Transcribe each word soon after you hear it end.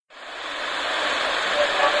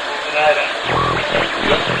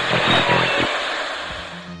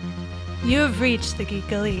You have reached the Geek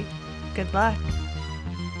Elite. Good luck.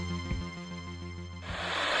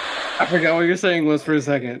 I forgot what you're saying was for a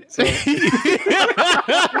second. So.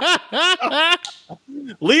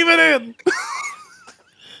 Leave it in.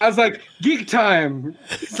 I was like, geek time.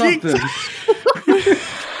 Something.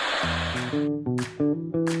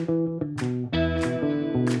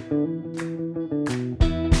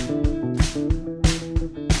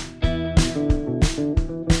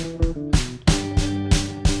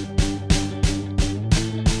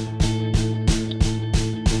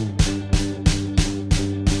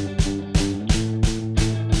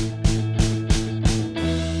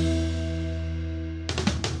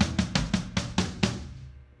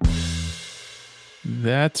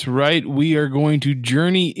 That's right. We are going to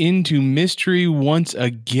journey into mystery once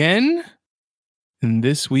again. And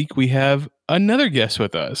this week we have another guest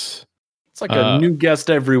with us. It's like a new guest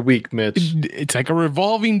every week, Mitch. It's like a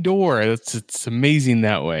revolving door. It's amazing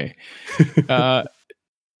that way. I'd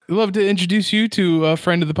love to introduce you to a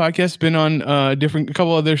friend of the podcast. Been on a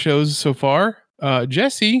couple other shows so far.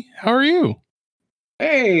 Jesse, how are you?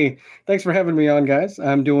 Hey, thanks for having me on, guys.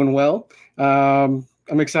 I'm doing well.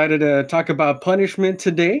 I'm excited to talk about Punishment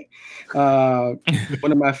today. One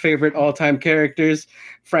of my favorite all-time characters,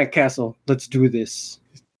 Frank Castle. Let's do this.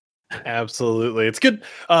 Absolutely. It's good.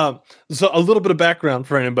 So a little bit of background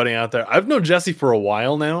for anybody out there. I've known Jesse for a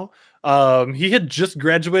while now. He had just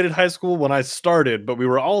graduated high school when I started, but we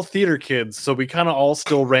were all theater kids, so we kind of all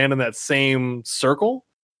still ran in that same circle.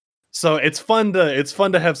 So it's fun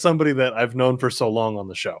to have somebody that I've known for so long on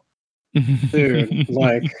the show. Dude,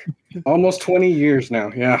 like almost 20 years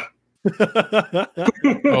now. Yeah.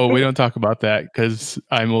 Oh, we don't talk about that because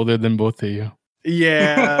I'm older than both of you.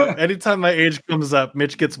 Yeah. Anytime my age comes up,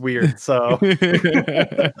 Mitch gets weird. So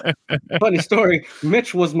Funny story.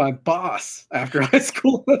 Mitch was my boss after high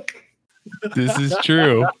school. This is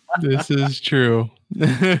true.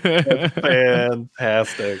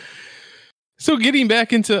 fantastic. So getting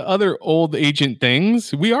back into other old ancient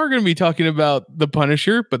things, we are going to be talking about The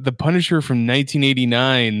Punisher, but The Punisher from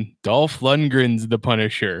 1989, Dolph Lundgren's The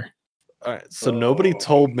Punisher. All right, so nobody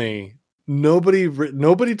told me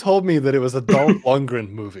that it was a Dolph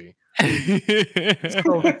Lundgren movie.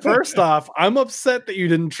 So first off, I'm upset that you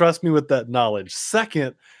didn't trust me with that knowledge.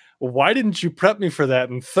 Second, why didn't you prep me for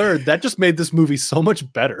that? And third, that just made this movie so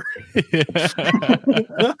much better.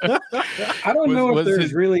 I don't know if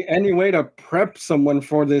there's really any way to prep someone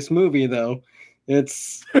for this movie, though.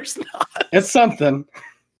 There's not. It's something.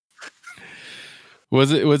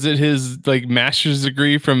 Was it his like master's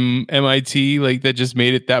degree from MIT like that just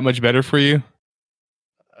made it that much better for you?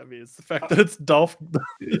 I mean, it's the fact that it's Dolph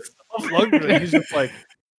Lundgren. He's just like,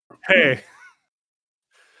 hey,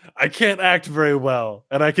 I can't act very well,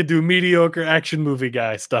 and I can do mediocre action movie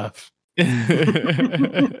guy stuff.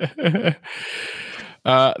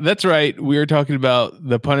 That's right. We are talking about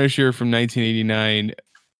The Punisher from 1989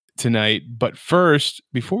 tonight. But first,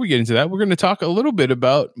 before we get into that, we're going to talk a little bit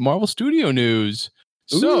about Marvel Studio news.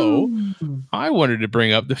 So I wanted to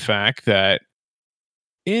bring up the fact that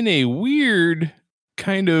in a weird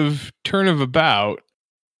kind of turn of about,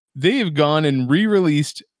 they have gone and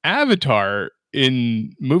re-released Avatar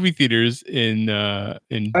in movie theaters in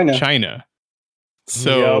China.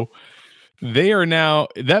 So they are now,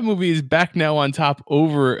 that movie is back now on top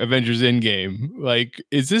over Avengers Endgame. Like,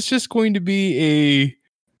 is this just going to be a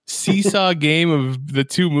seesaw game of the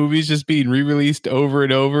two movies just being re-released over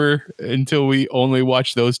and over until we only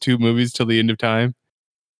watch those two movies till the end of time?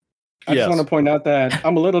 I just want to point out that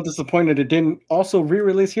I'm a little disappointed it didn't also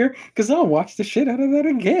re-release here because I'll watch the shit out of that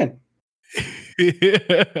again.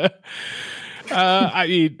 I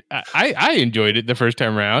mean, I enjoyed it the first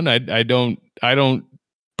time around. I don't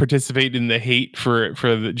participate in the hate for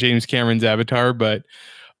the James Cameron's Avatar, but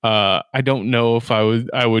I don't know if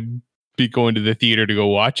I would be going to the theater to go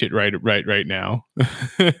watch it right now.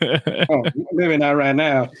 Oh, maybe not right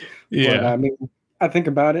now. Yeah, but, I mean, I think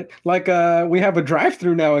about it. Like we have a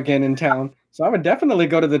drive-through now again in town, so I would definitely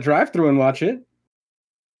go to the drive-through and watch it.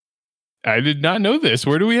 I did not know this.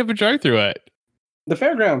 Where do we have a drive-through at? The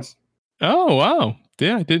fairgrounds. Oh wow!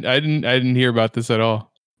 Yeah, I didn't hear about this at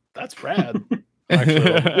all. That's rad.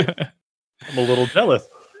 Actually, I'm a little jealous.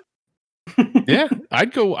 Yeah,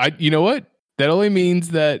 I'd go. You know what? That only means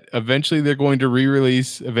that eventually they're going to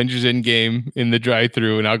re-release Avengers Endgame in the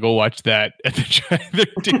drive-thru, and I'll go watch that at the drive-thru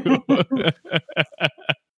too.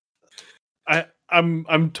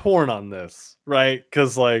 I'm torn on this, right?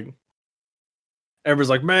 Because like everyone's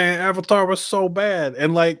like, man, Avatar was so bad,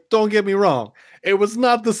 and like, don't get me wrong, it was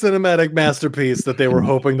not the cinematic masterpiece that they were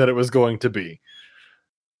hoping that it was going to be.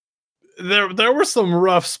 There were some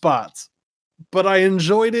rough spots, but I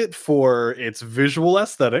enjoyed it for its visual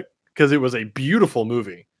aesthetic because it was a beautiful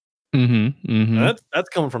movie. Mm-hmm, mm-hmm. And that's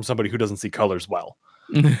coming from somebody who doesn't see colors well.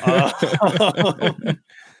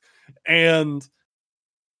 And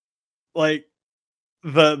like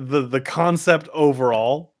the concept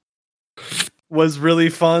overall was really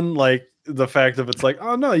fun. Like the fact of it's like,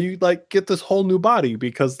 oh no, you like get this whole new body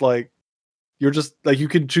because like you're just like you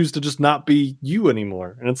could choose to just not be you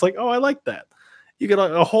anymore. And it's like, oh, I like that. You get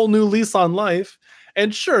a whole new lease on life.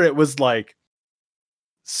 And sure, it was like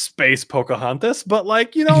space Pocahontas, but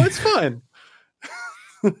like, you know, it's fun.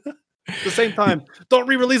 At the same time, don't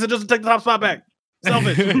re-release it just to take the top spot back.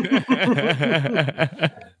 Selfish.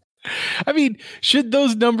 I mean, should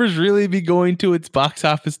those numbers really be going to its box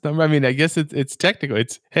office number? I mean, I guess it's technical.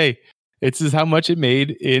 It's hey, this is how much it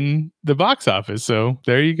made in the box office. So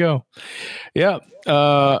there you go. Yeah.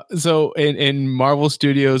 So and Marvel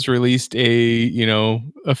Studios released a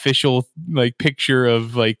official like picture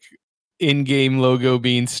of like in-game logo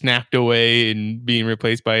being snapped away and being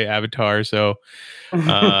replaced by Avatar. So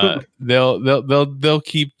they'll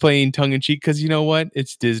keep playing tongue in cheek because you know what?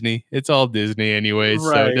 It's Disney. It's all Disney anyways,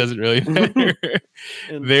 so it doesn't really matter.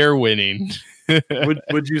 They're winning.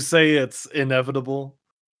 would you say it's inevitable?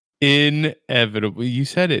 Inevitable. You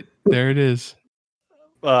said it. There it is.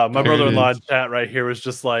 My brother-in-law in chat right here was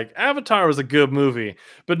just like, Avatar was a good movie,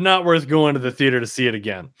 but not worth going to the theater to see it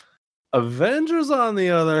again. Avengers, on the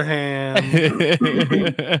other hand.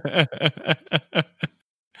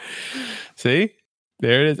 See?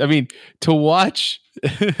 There it is. I mean, to watch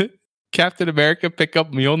Captain America pick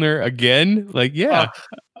up Mjolnir again, like, yeah,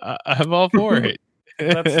 I'm all for it.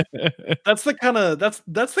 That's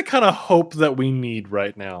the kind of hope that we need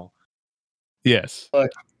right now. Yes.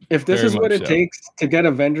 Look, if this is what it takes to get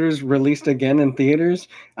Avengers released again in theaters,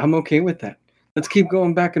 I'm okay with that. Let's keep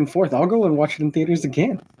going back and forth. I'll go and watch it in theaters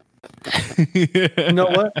again. You know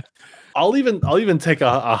what? I'll even take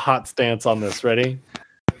a hot stance on this. Ready?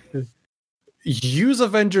 Use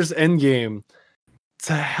Avengers Endgame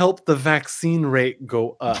to help the vaccine rate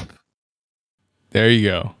go up. There you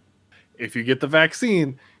go. If you get the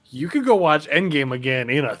vaccine, you could go watch Endgame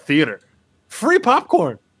again in a theater. Free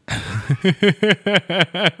popcorn. I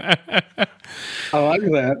like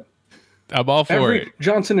that. I'm all for Every it.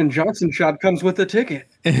 Johnson & Johnson shot comes with a ticket.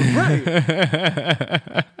 Right.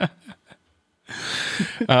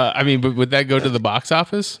 I mean, but would that go to the box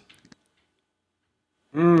office?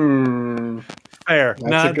 Fair.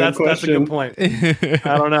 That's a good point.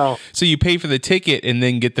 I don't know. So you pay for the ticket and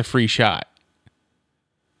then get the free shot.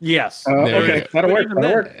 Yes. Okay. That'll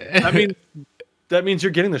work. I mean, that means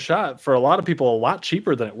you're getting the shot for a lot of people a lot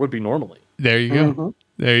cheaper than it would be normally. There you go. Mm-hmm.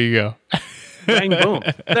 There you go. Bang, boom.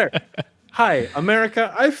 There. Hi,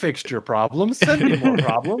 America. I fixed your problems. Send me more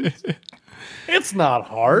problems. It's not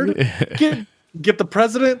hard. Get the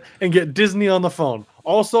president and get Disney on the phone.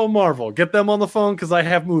 Also Marvel. Get them on the phone because I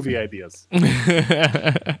have movie ideas. And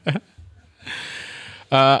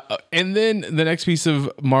then the next piece of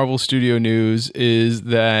Marvel Studio news is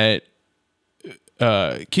that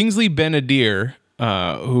Kingsley Ben-Adir,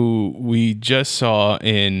 who we just saw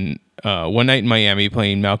in One Night in Miami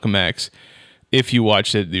playing Malcolm X, if you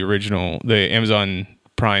watched it, the Amazon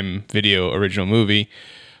Prime Video original movie,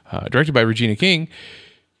 directed by Regina King,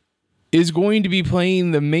 is going to be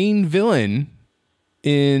playing the main villain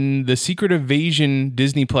in the Secret Invasion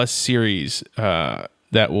Disney Plus series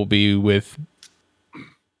that will be with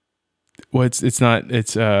it's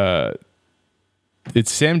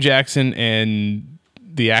Sam Jackson and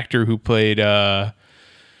the actor who played the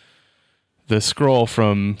Skrull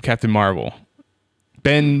from Captain Marvel,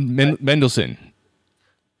 Ben Mendelsohn.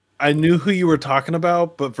 I knew who you were talking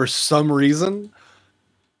about, but for some reason,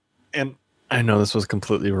 and I know this was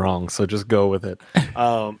completely wrong, so just go with it.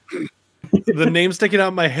 The name sticking out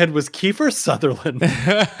in my head was Kiefer Sutherland.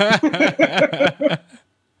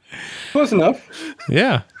 Close enough.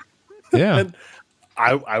 Yeah. And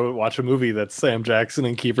I would watch a movie that's Sam Jackson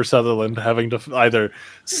and Kiefer Sutherland having to either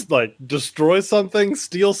like destroy something,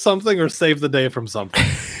 steal something, or save the day from something.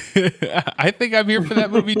 I think I'm here for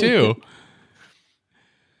that movie too.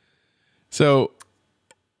 So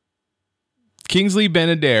Kingsley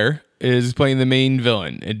Ben-Adir is playing the main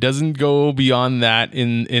villain. It doesn't go beyond that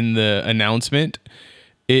in the announcement.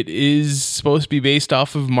 It is supposed to be based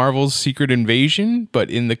off of Marvel's Secret Invasion, but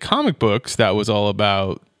in the comic books, that was all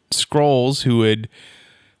about Skrulls who had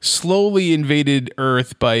slowly invaded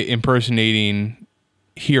Earth by impersonating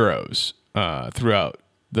heroes throughout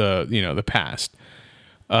the past.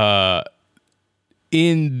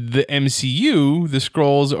 In the MCU, the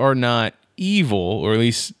Skrulls are not evil, or at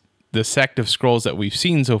least the sect of Skrulls that we've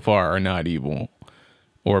seen so far are not evil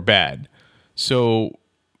or bad. So,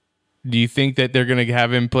 do you think that they're going to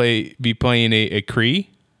have him be playing a Kree,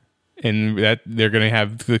 and that they're going to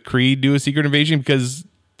have the Kree do a secret invasion? Because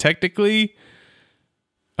technically,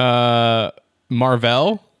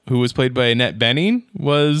 Marvel, who was played by Annette Bening,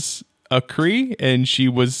 was a Kree, and she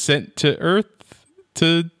was sent to Earth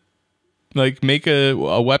to like make a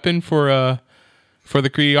weapon for the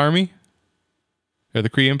Kree army or the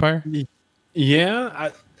Kree Empire.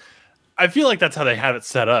 Yeah, I feel like that's how they have it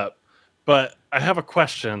set up. But I have a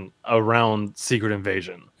question around Secret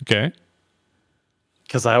Invasion. Okay.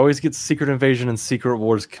 Because I always get Secret Invasion and Secret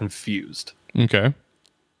Wars confused. Okay.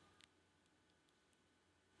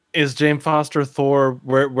 Is Jane Foster Thor,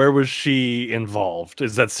 where was she involved?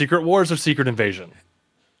 Is that Secret Wars or Secret Invasion?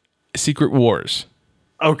 Secret Wars.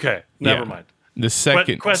 Okay, never Yeah. mind. The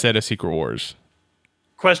second set of Secret Wars.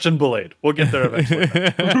 Question bullied. We'll get there eventually.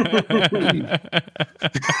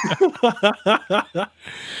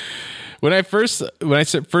 When I first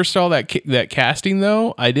saw that casting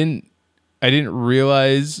though, I didn't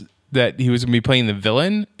realize that he was going to be playing the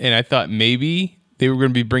villain, and I thought maybe they were going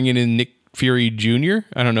to be bringing in Nick Fury Jr.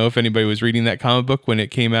 I don't know if anybody was reading that comic book when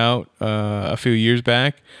it came out a few years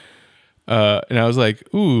back, and I was like,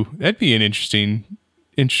 "Ooh, that'd be an interesting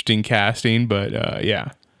casting." But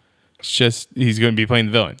yeah, it's just he's going to be playing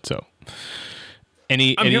the villain. So, I'm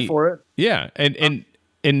here for it. Yeah,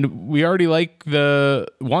 and we already like the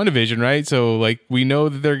WandaVision, right? So like we know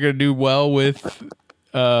that they're going to do well with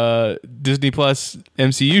Disney Plus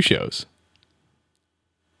MCU shows.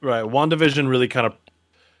 Right. WandaVision really kind of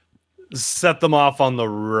set them off on the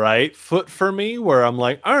right foot for me, where I'm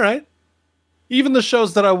like, all right, even the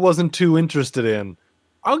shows that I wasn't too interested in,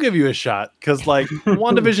 I'll give you a shot. Because like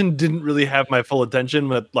WandaVision didn't really have my full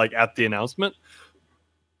attention at the announcement.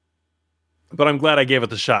 But I'm glad I gave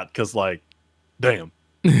it the shot because like, damn.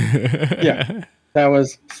 Yeah, that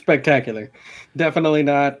was spectacular. Definitely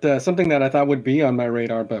not something that I thought would be on my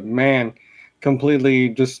radar, but man, completely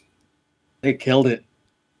just they killed it.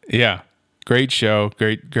 Yeah, great show,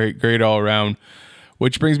 great all around.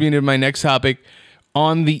 Which brings me into my next topic.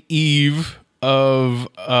 On the eve of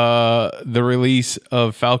the release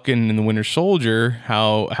of Falcon and the Winter Soldier,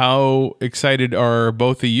 how excited are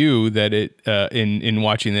both of you that it in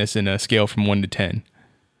watching this in a scale from 1 to 10?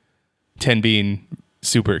 10 being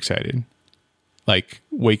super excited, like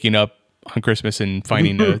waking up on Christmas and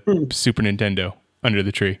finding a Super Nintendo under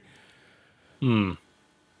the tree.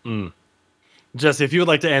 Jesse, if you would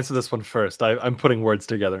like to answer this one first, I'm putting words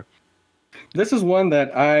together. This is one that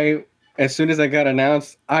as soon as I got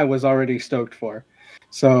announced, I was already stoked for.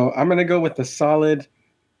 So I'm going to go with the solid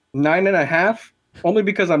 9.5, only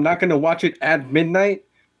because I'm not going to watch it at midnight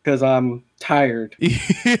because I'm tired.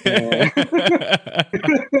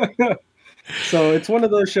 So it's one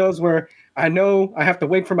of those shows where I know I have to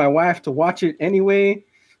wait for my wife to watch it anyway,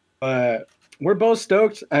 but we're both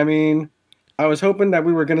stoked. I mean, I was hoping that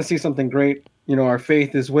we were going to see something great. You know, our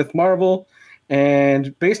faith is with Marvel,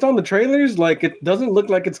 and based on the trailers, like it doesn't look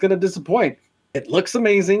like it's going to disappoint. It looks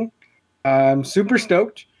amazing. I'm super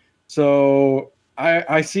stoked. So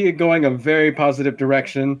I see it going a very positive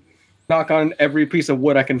direction. Knock on every piece of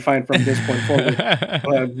wood I can find from this point forward.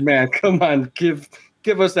 But man, come on, give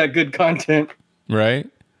us that good content. Right?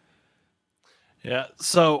 Yeah,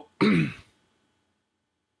 so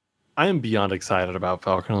I am beyond excited about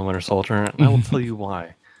Falcon and the Winter Soldier, and I will tell you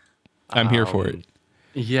why. I'm here for it.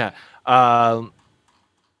 Yeah.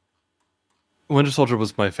 Winter Soldier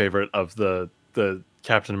was my favorite of the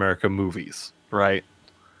Captain America movies, right?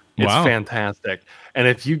 It's fantastic. And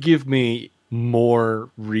if you give me more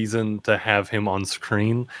reason to have him on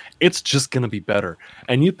screen, it's just going to be better.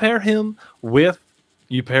 And you pair him with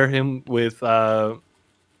Falcon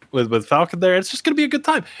there, it's just going to be a good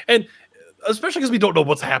time. And especially because we don't know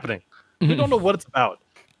what's happening. We don't know what it's about.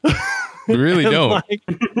 We really don't. Like,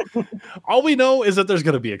 all we know is that there's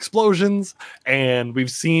going to be explosions, and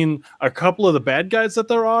we've seen a couple of the bad guys that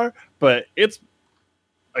there are, but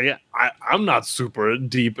I'm not super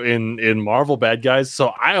deep in Marvel bad guys, so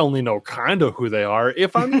I only know kind of who they are,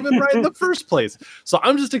 if I'm even right in the first place. So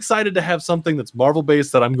I'm just excited to have something that's Marvel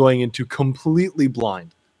based that I'm going into completely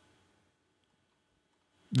blind.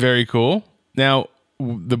 Very cool. Now,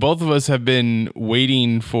 the both of us have been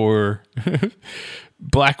waiting for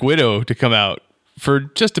Black Widow to come out for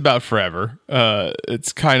just about forever.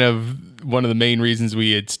 It's kind of one of the main reasons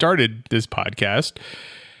we had started this podcast.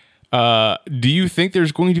 Do you think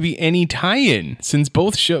there's going to be any tie-in, since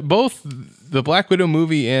both the Black Widow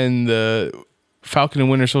movie and the Falcon and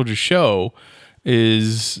Winter Soldier show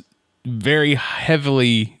is very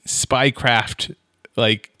heavily spycraft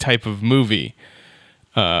like type of movie?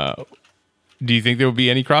 Do you think there will be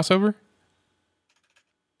any crossover?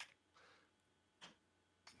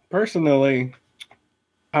 Personally,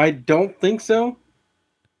 I don't think so.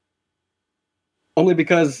 Only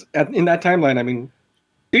because in that timeline, I mean,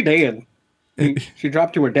 she dead. She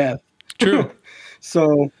dropped to her death. True.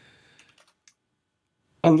 So,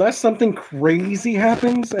 unless something crazy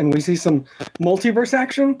happens and we see some multiverse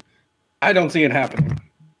action, I don't see it happening.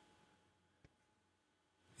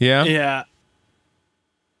 Yeah. Yeah.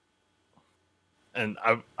 And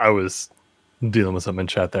I was dealing with something in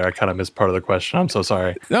chat there. I kind of missed part of the question. I'm so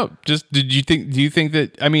sorry. No, just do you think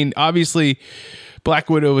that, I mean, obviously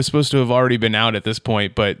Black Widow was supposed to have already been out at this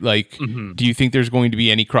point, but like, do you think there's going to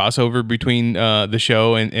be any crossover between the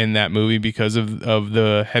show and that movie because of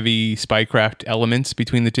the heavy spycraft elements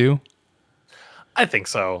between the two? I think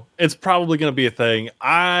so. It's probably going to be a thing.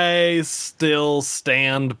 I still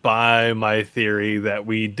stand by my theory that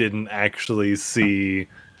we didn't actually see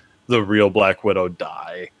the real Black Widow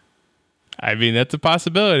die. I mean, that's a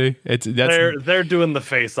possibility. They're doing the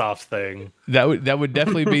face-off thing. That would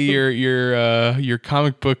definitely be your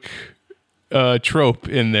comic book trope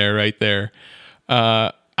in there, right there.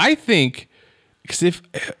 I think, because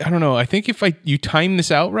I think if you time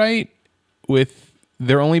this out right, with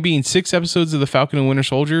there only being 6 episodes of The Falcon and Winter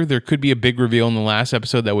Soldier, there could be a big reveal in the last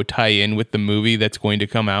episode that would tie in with the movie that's going to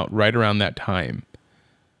come out right around that time.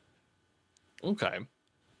 Okay.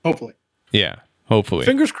 Hopefully. Yeah, hopefully.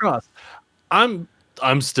 Fingers crossed. I'm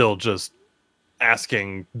still just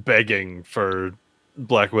begging for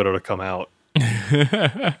Black Widow to come out.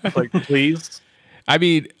 Like, please. I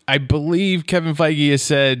mean, I believe Kevin Feige has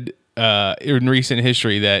said in recent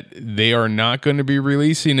history that they are not going to be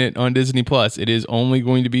releasing it on Disney Plus. It is only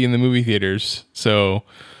going to be in the movie theaters. So,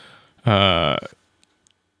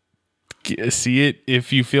 see it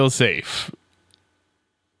if you feel safe.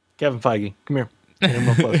 Kevin Feige, come here. Come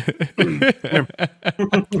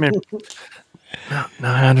here. No,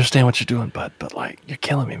 I understand what you're doing, but like, you're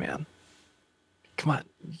killing me, man. Come on,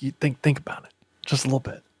 you think about it just a little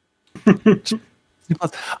bit.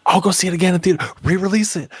 I'll go see it again in theater.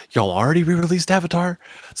 Re-release it. Y'all already re-released Avatar,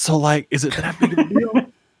 so like, is it that big of a deal?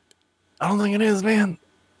 I don't think it is, man.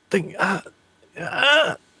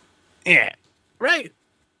 Yeah, right.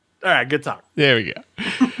 All right, good talk. There we go.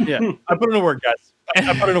 Yeah, I put in a word, guys.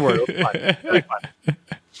 I put in a word. It'll be fine.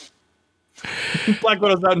 Black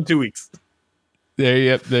Widow's out in 2 weeks. There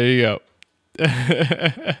you go.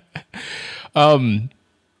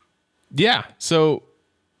 Yeah. So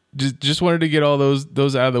just wanted to get all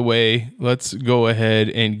those out of the way. Let's go ahead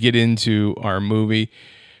and get into our movie.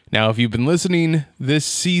 Now, if you've been listening this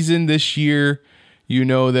season, this year, you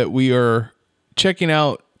know that we are checking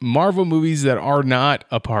out Marvel movies that are not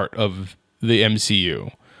a part of the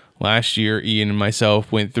MCU. Last year, Ian and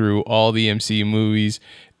myself went through all the MCU movies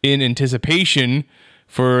in anticipation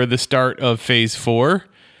for the start of Phase 4,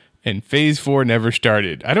 and Phase 4 never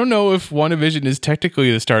started. I don't know if WandaVision is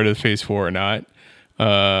technically the start of Phase 4 or not.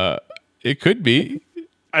 It could be.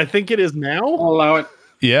 I think it is now. I'll allow it.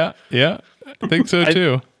 Yeah, I think so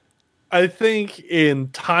too. I think in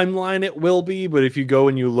timeline it will be, but if you go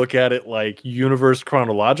and you look at it like universe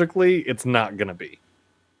chronologically, it's not going to be.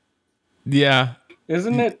 Yeah.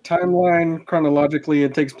 Isn't it timeline chronologically?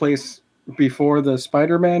 It takes place before the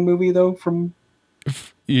Spider-Man movie, though. From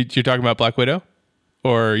you're talking about Black Widow,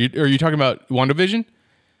 or are you talking about WandaVision?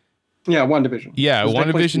 Yeah, WandaVision. Yeah,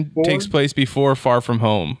 WandaVision takes place before Far From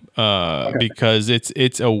Home, because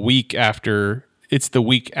it's a week after. It's the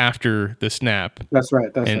week after the snap. That's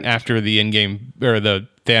right. After the Endgame or the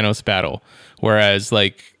Thanos battle, whereas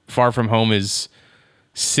like Far From Home is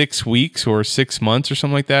 6 weeks or 6 months or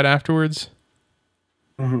something like that afterwards.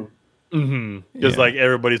 Because like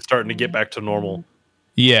everybody's starting to get back to normal.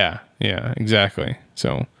 Yeah, exactly.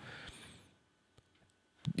 So,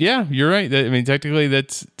 yeah, you're right. I mean, technically,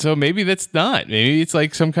 maybe that's not. Maybe it's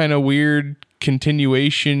like some kind of weird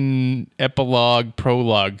continuation, epilogue,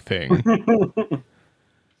 prologue thing.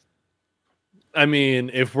 I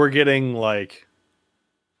mean, if we're getting like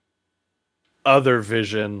other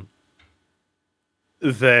Vision,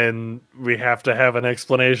 then we have to have an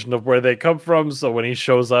explanation of where they come from. So when he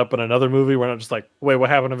shows up in another movie, we're not just like, wait, what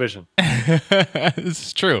happened to Vision? This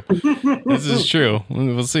is true.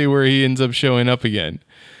 We'll see where he ends up showing up again.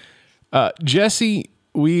 Jesse,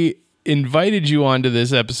 we invited you onto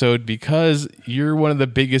this episode because you're one of the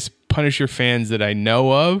biggest Punisher fans that I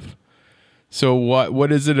know of. So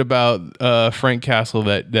what is it about Frank Castle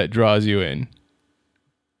that draws you in?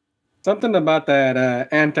 Something about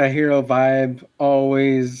that anti-hero vibe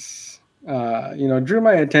always, drew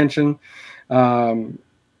my attention. I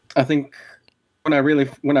think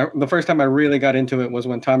the first time I really got into it was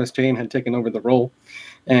when Thomas Jane had taken over the role,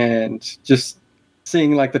 and just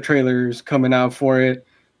seeing like the trailers coming out for it,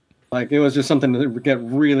 Like it was just something to get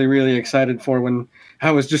really, really excited for when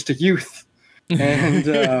I was just a youth. And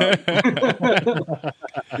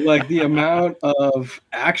like the amount of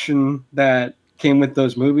action that came with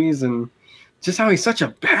those movies, and just how he's such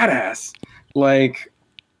a badass, like,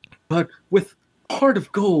 but with heart of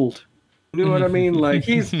gold. You know what I mean? Like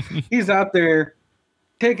he's out there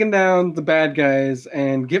taking down the bad guys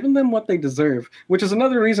and giving them what they deserve, which is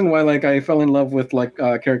another reason why like I fell in love with like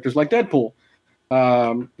characters like Deadpool,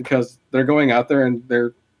 because they're going out there and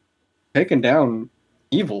they're taking down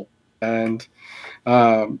evil. And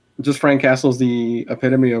just Frank Castle's the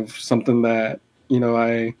epitome of something that, you know,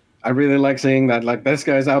 I really like seeing, that like this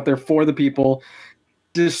guy's out there for the people,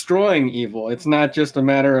 destroying evil. It's not just a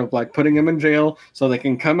matter of like putting him in jail so they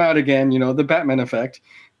can come out again, you know, the Batman effect.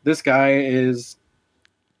 This guy is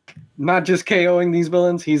not just KOing these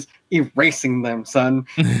villains, he's erasing them, son,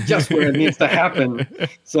 just where it needs to happen.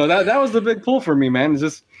 So that was the big pull for me, man. It's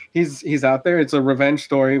just he's out there. It's a revenge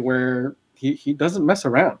story where he doesn't mess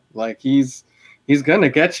around. Like he's gonna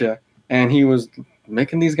get you, and he was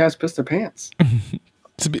making these guys piss their pants.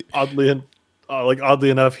 Oddly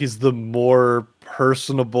enough, he's the more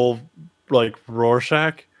personable, like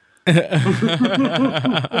Rorschach. It's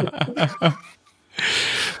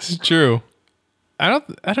true. I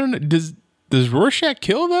don't know. Does Rorschach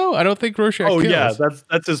kill though? I don't think Rorschach kills. Yeah,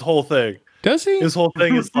 that's his whole thing. Does he? His whole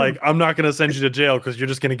thing is like, I'm not going to send you to jail because you're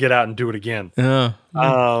just going to get out and do it again.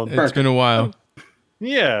 It's been a while.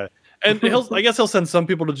 Yeah. And I guess he'll send some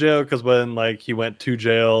people to jail because when like he went to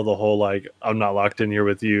jail, the whole like, I'm not locked in here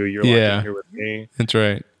with you, you're locked in here with me. That's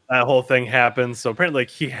right. That whole thing happens. So apparently like,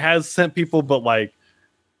 he has sent people, but like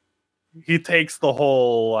he takes the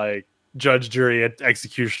whole like judge, jury,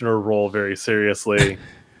 executioner role very seriously.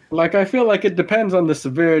 Like, I feel like it depends on the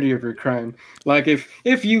severity of your crime. Like, if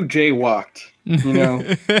you jaywalked, you know,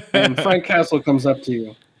 and Frank Castle comes up to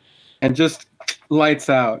you and just lights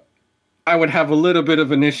out, I would have a little bit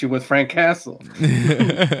of an issue with Frank Castle.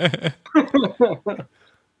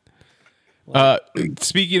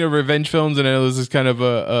 Speaking of revenge films, and I know this is kind of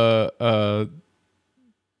a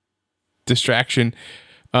distraction,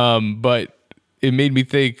 but it made me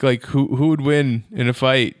think, like, who would win in a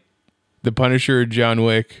fight? The Punisher or John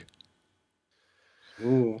Wick?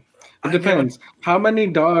 Ooh. It depends. How many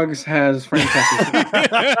dogs has Frank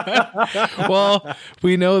Castle? Well,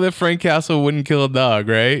 we know that Frank Castle wouldn't kill a dog,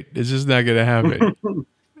 right? It's just not going to happen.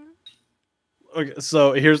 Okay,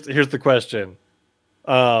 so here's the question.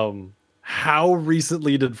 How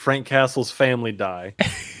recently did Frank Castle's family die?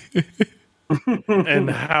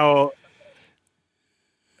 And how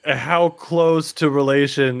close to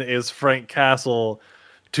relation is Frank Castle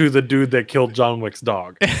to the dude that killed John Wick's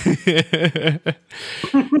dog?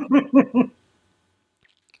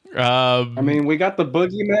 I mean, we got the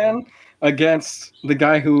boogeyman against the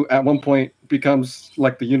guy who at one point becomes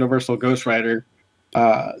like the Universal Ghost Rider.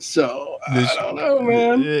 So I don't know,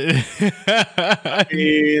 man. I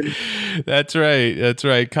mean, That's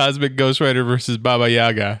right. Cosmic Ghost Rider versus Baba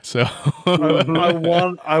Yaga. So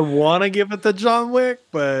I want to give it to John Wick,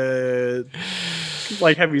 but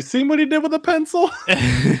like, have you seen what he did with a pencil?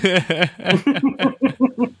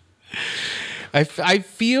 I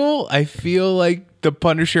feel like the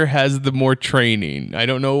Punisher has the more training. I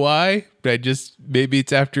don't know why, but maybe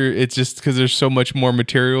it's just because there's so much more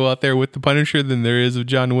material out there with the Punisher than there is of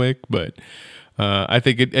John Wick. But I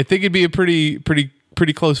think it'd be a pretty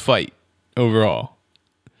close fight overall.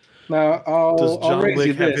 Now I'll raise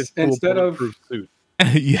you this instead of suit?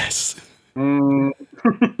 Yes.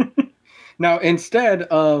 Now, instead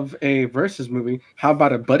of a versus movie, how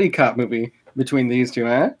about a buddy cop movie between these two,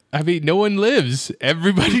 huh? I mean, no one lives.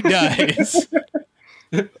 Everybody dies.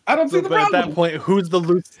 I don't see the problem. At that point, who's the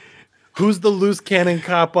loose cannon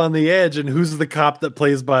cop on the edge, and who's the cop that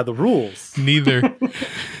plays by the rules? Neither.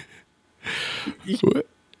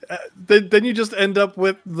 Then you just end up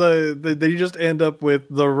with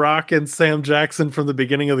the Rock and Sam Jackson from the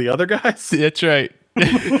beginning of The Other Guys. That's right.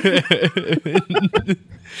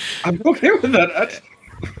 I'm okay with that.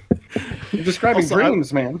 You're describing Also,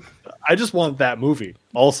 dreams, man. I just want that movie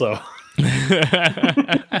also.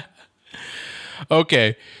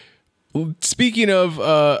 Okay. Speaking of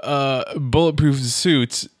bulletproof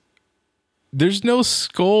suits, there's no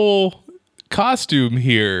skull costume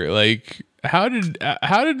here. Like, how did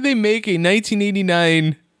they make a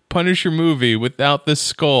 1989 Punisher movie without the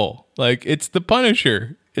skull? Like, it's the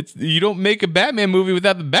Punisher. You don't make a Batman movie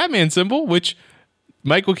without the Batman symbol, which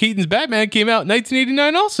Michael Keaton's Batman came out in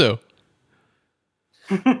 1989 also.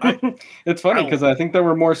 It's funny because I think there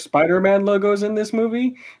were more Spider-Man logos in this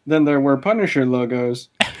movie than there were Punisher logos.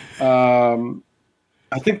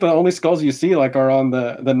 I think the only skulls you see like are on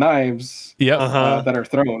the knives Yep. that are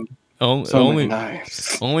thrown. Only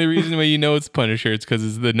knives. only reason why you know it's Punisher is because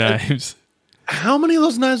it's the knives. How many of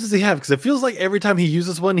those knives does he have? Because it feels like every time he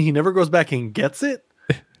uses one, he never goes back and gets it.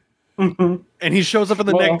 And he shows up in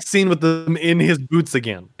the next scene with them in his boots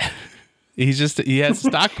again. He has a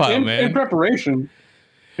stockpile, man. In preparation.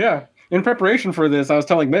 Yeah. In preparation for this, I was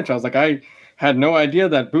telling Mitch, I was like, I had no idea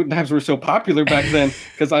that boot knives were so popular back then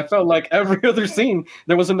because I felt like every other scene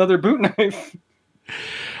there was another boot knife.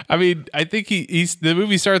 I mean, I think the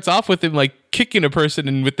movie starts off with him like kicking a person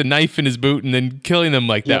and with the knife in his boot and then killing them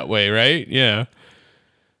like that way, right? Yeah.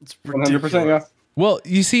 It's 100%, yeah. Well,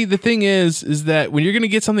 you see, the thing is that when you're going to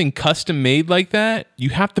get something custom made like that, you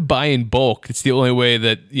have to buy in bulk. It's the only way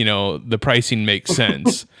that, the pricing makes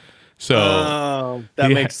sense. So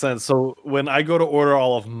that makes sense. So when I go to order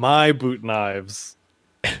all of my boot knives,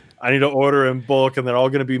 I need to order in bulk, and they're all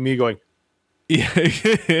going to be me going, yeah,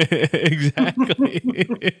 exactly.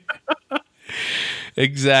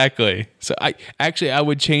 Exactly. So I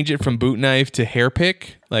would change it from boot knife to hair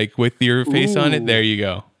pick, like with your face on it. There you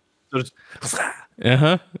go.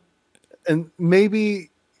 And maybe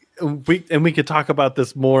we could talk about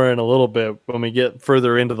this more in a little bit when we get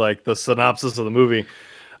further into like the synopsis of the movie.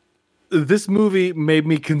 This movie made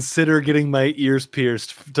me consider getting my ears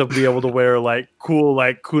pierced to be able to wear like cool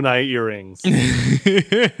like kunai earrings.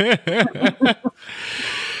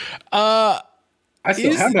 I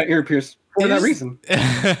still have my ear pierced for that reason.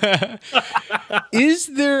 Is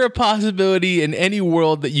there a possibility in any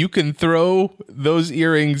world that you can throw those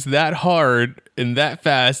earrings that hard and that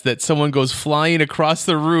fast that someone goes flying across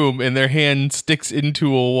the room and their hand sticks into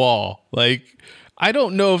a wall? Like, I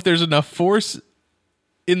don't know if there's enough force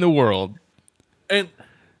in the world. And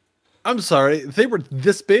I'm sorry, they were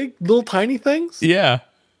this big, little tiny things? Yeah.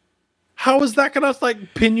 How is that gonna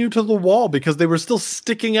like pin you to the wall? Because they were still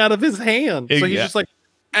sticking out of his hand. So he's just like,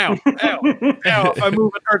 ow, ow, ow. If I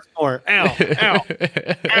move, it hurts more. Ow, ow,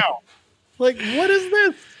 ow. Like, what is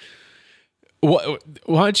this? Why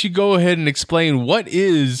don't you go ahead and explain what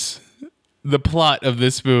is the plot of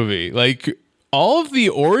this movie? Like, all of the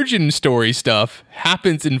origin story stuff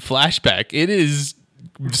happens in flashback. It is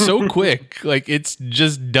so quick. Like, it's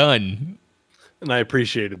just done. And I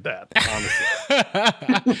appreciated that, honestly.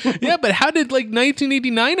 Yeah, but how did like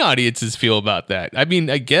 1989 audiences feel about that? I mean,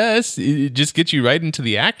 I guess it just gets you right into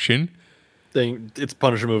the action. It's a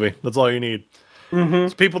Punisher movie. That's all you need. Mm-hmm.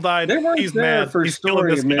 So people died. He's mad. For He's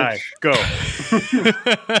story, killing this guy. Go.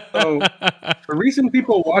 So the reason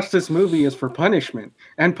people watch this movie is for punishment,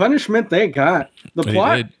 and punishment they got. The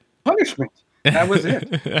plot, punishment. That was it.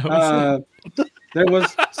 There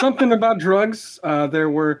was something about drugs. There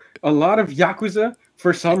were a lot of Yakuza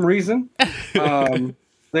for some reason. Because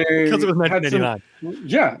it was 1989.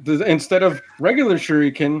 Instead of regular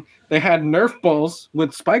shuriken, they had Nerf balls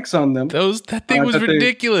with spikes on them. That thing was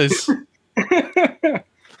ridiculous.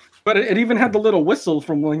 But it even had the little whistle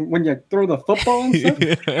from when you throw the football and stuff.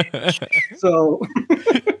 So,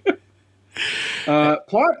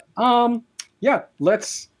 plot.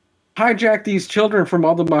 Let's hijack these children from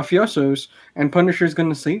all the mafiosos, and Punisher's going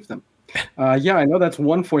to save them. I know that's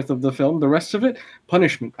 1/4 of the film. The rest of it,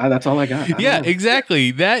 punishment. That's all I got.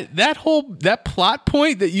 Exactly. That plot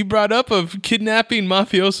point that you brought up of kidnapping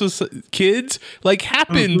mafioso kids like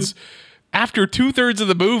happens after 2/3 of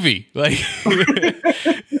the movie. Like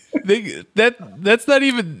that's not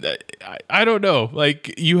even. I don't know.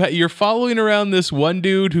 Like you're following around this one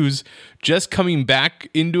dude who's just coming back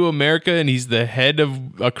into America, and he's the head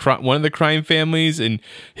of one of the crime families, and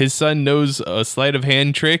his son knows a sleight of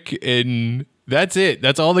hand trick, and that's it.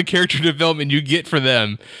 That's all the character development you get for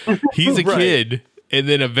them. He's a kid, and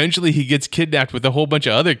then eventually he gets kidnapped with a whole bunch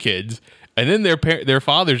of other kids, and then their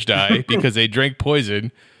fathers die because they drank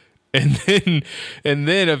poison, and then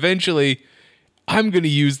eventually I'm going to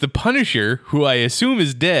use the Punisher, who I assume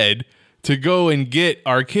is dead, to go and get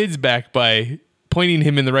our kids back by pointing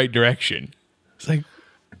him in the right direction. It's like,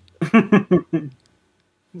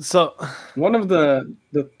 so one of the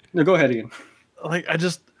no, go ahead, Ian. Like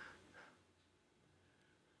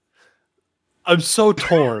I'm so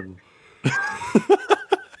torn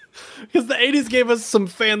because the 80s gave us some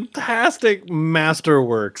fantastic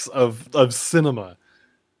masterworks of cinema.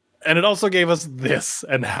 And it also gave us this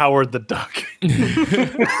and Howard the Duck.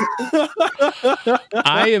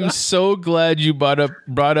 I am so glad you brought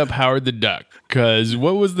up Howard the Duck, because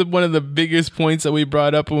what was one of the biggest points that we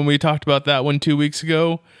brought up when we talked about that one 2 weeks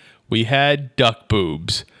ago? We had duck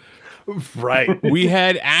boobs. Right. We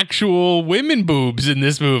had actual women boobs in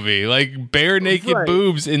this movie, like bare naked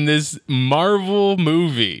boobs in this Marvel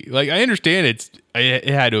movie. Like, I understand It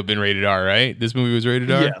had to have been rated R, right? This movie was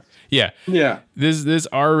rated R? Yeah. Yeah. This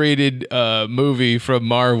R-rated movie from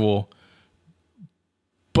Marvel.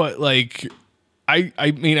 But like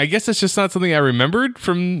I mean, I guess that's just not something I remembered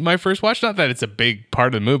from my first watch. Not that it's a big part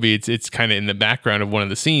of the movie. It's kind of in the background of one of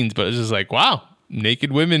the scenes, but it's just like, wow,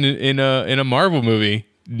 naked women in a Marvel movie.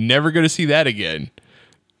 Never going to see that again.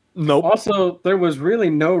 Nope. Also, there was really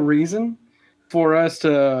no reason for us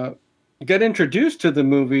to get introduced to the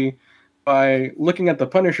movie by looking at the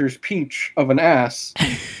Punisher's peach of an ass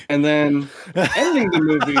and then ending the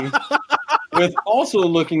movie with also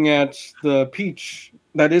looking at the peach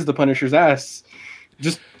that is the Punisher's ass.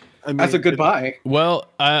 Just as a goodbye. Well,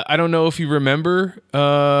 I don't know if you remember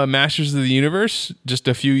Masters of the Universe just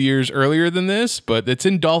a few years earlier than this, but it's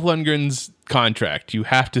in Dolph Lundgren's contract. You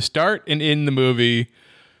have to start and end the movie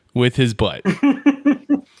with his butt.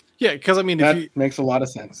 Yeah, because I mean, that makes a lot of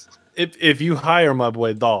sense. If you hire my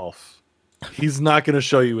boy Dolph, he's not going to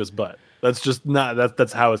show you his butt. That's just not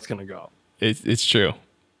that's how it's going to go. It's true.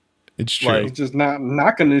 It's true. Like, he's just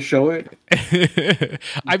not going to show it.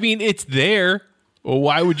 I mean, it's there. Well,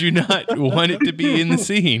 why would you not want it to be in the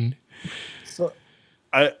scene? So,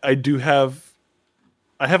 I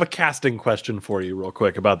have a casting question for you, real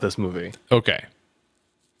quick, about this movie. Okay.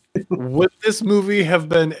 Would this movie have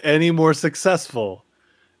been any more successful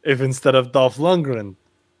if instead of Dolph Lundgren,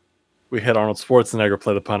 we had Arnold Schwarzenegger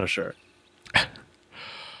play the Punisher?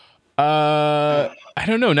 I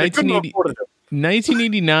don't know.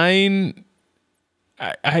 1989.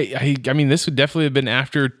 I mean, this would definitely have been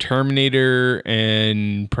after Terminator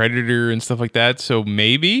and Predator and stuff like that. So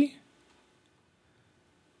maybe.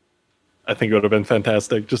 I think it would have been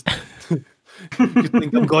fantastic. Just you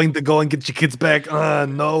think I'm going to go and get your kids back?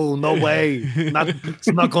 No way. It's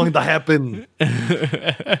not going to happen.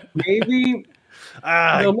 Maybe.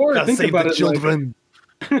 The more I think about it, children.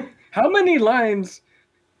 Like, how many lines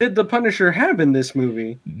did the Punisher have in this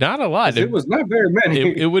movie? Not a lot. It was not very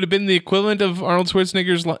many. It would have been the equivalent of Arnold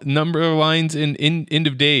Schwarzenegger's number of lines in End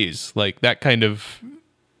of Days, like that kind of,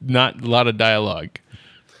 not a lot of dialogue.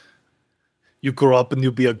 You grow up and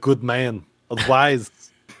you'll be a good man. Otherwise,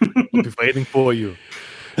 I'll be waiting for you.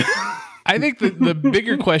 I think the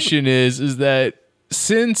bigger question is that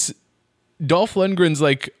since Dolph Lundgren's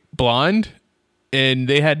like blonde and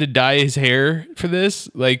they had to dye his hair for this,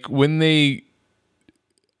 like I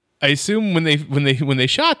assume when they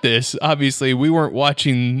shot this, obviously we weren't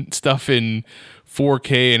watching stuff in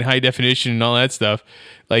 4K and high definition and all that stuff.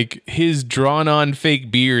 Like his drawn-on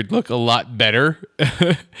fake beard looked a lot better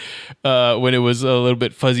when it was a little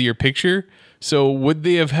bit fuzzier picture. So would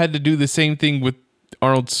they have had to do the same thing with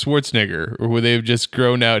Arnold Schwarzenegger, or would they have just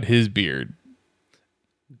grown out his beard?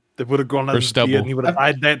 They would have grown out his beard, and he would have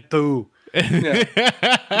dyed that too. Yeah.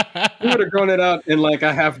 He would have grown it out in like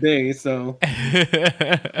a half day. So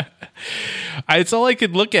it's all I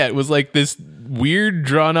could look at was like this weird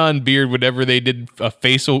drawn-on beard whenever they did a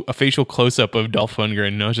facial close-up of Dolph Lundgren,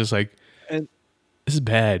 and I was just like, this is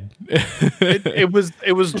bad. it was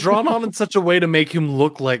drawn on in such a way to make him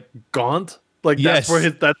look like gaunt. Like that's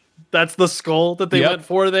where that's the skull that they went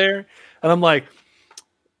for there. And I'm like,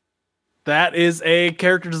 that is a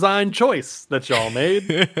character design choice that y'all made.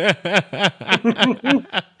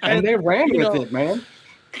 And they ran with it, man.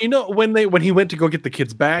 You know, when he went to go get the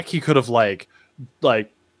kids back, he could have like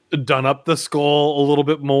done up the skull a little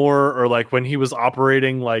bit more, or like when he was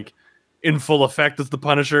operating like in full effect as the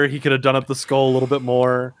Punisher, he could have done up the skull a little bit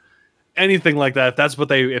more. Anything like that,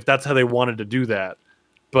 if that's how they wanted to do that.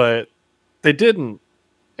 But they didn't,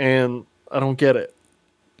 and I don't get it.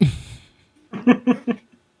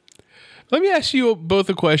 Let me ask you both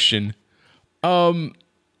a question.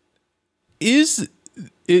 Is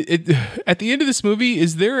it at the end of this movie,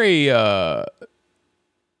 is there a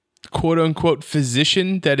quote unquote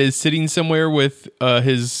physician that is sitting somewhere with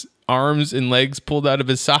his arms and legs pulled out of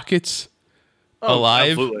his sockets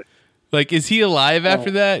alive? Absolutely. Like, is he alive after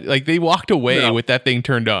that? Like, they walked away with that thing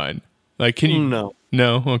turned on. Like, can you?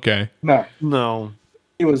 No. Okay. No.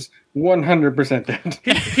 He was 100% dead.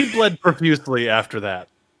 He bled profusely after that.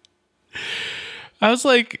 I was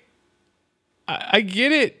like, I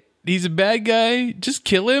get it. He's a bad guy. Just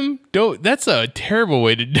kill him. That's a terrible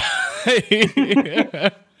way to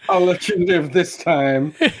die. I'll let you live this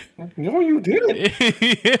time. No, you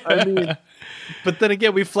didn't. I mean, but then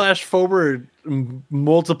again, we flash forward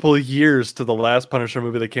multiple years to the last Punisher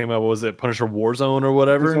movie that came out. What was it? Punisher Warzone or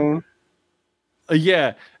whatever?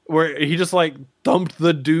 Yeah, where he just like dumped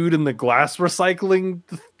the dude in the glass recycling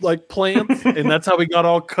like plant, and that's how he got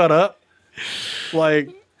all cut up. Like,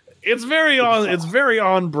 it's very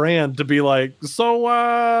on brand to be like, so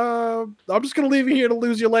I'm just gonna leave you here to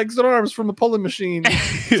lose your legs and arms from a pulling machine.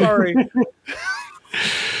 Sorry.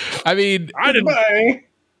 I mean, I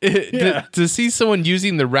didn't. to see someone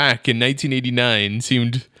using the rack in 1989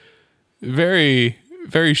 seemed very,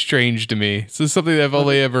 very strange to me. So it's something that I've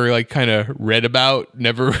only ever like kind of read about,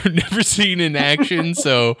 never seen in action.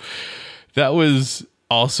 So that was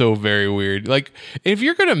also very weird. Like, if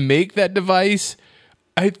you're gonna make that device,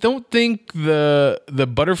 I don't think the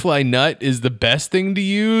butterfly nut is the best thing to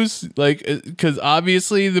use, like, because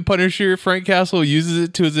obviously the Punisher, Frank Castle, uses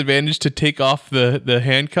it to his advantage to take off the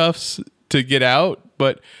handcuffs to get out,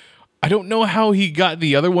 but I don't know how he got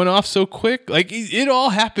the other one off so quick. Like, it all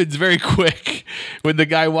happens very quick. When the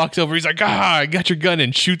guy walks over, he's like, I got your gun,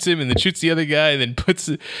 and shoots him, and then shoots the other guy, and then puts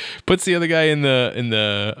the other guy in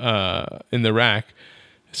the rack.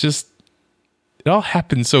 It's just, it all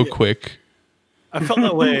happens so quick. I felt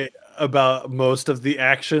that way about most of the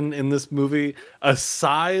action in this movie,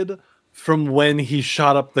 aside from when he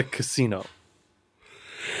shot up the casino.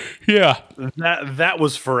 Yeah. That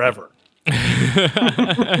was forever.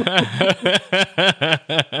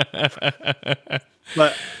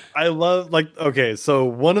 But I love, like, okay, so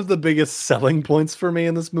one of the biggest selling points for me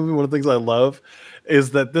in this movie, one of the things I love,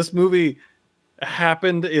 is that this movie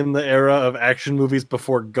happened in the era of action movies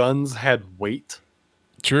before guns had weight.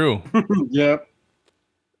 True. Yep.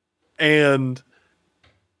 And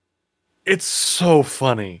it's so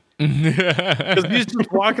funny because he's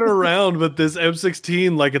just walking around with this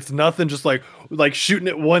M16 like it's nothing, just like shooting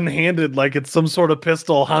it one-handed like it's some sort of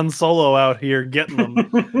pistol. Han Solo out here getting them.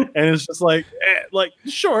 And it's just like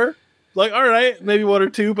sure, like, all right, maybe one or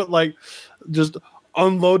two, but like just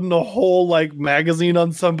unloading a whole like magazine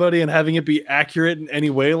on somebody and having it be accurate in any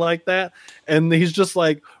way like that. And he's just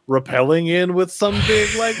like rappelling in with some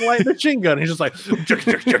big like light machine gun. He's just like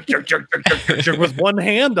with one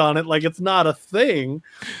hand on it, like it's not a thing.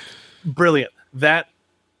 Brilliant. That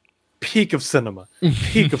peak of cinema,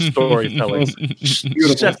 peak of storytelling.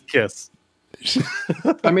 Chef's kiss.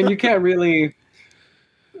 I mean, you can't really,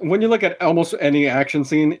 when you look at almost any action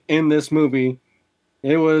scene in this movie,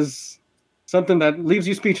 it was something that leaves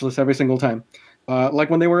you speechless every single time. Like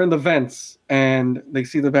when they were in the vents and they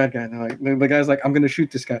see the bad guy, and they're like, the guy's like, I'm going to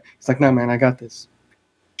shoot this guy. He's like, no, man, I got this.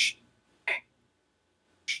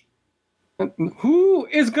 Who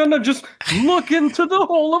is going to just look into the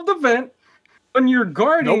hole of the vent when you're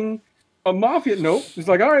guarding a mafia? Nope. He's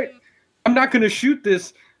like, all right, I'm not going to shoot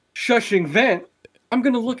this shushing vent. I'm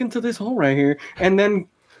going to look into this hole right here, and then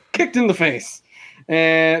kicked in the face.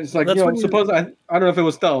 And it's like, I don't know if it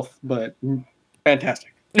was stealth, but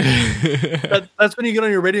fantastic. That's when you get on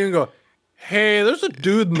your radio and go, hey, there's a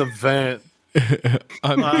dude in the vent.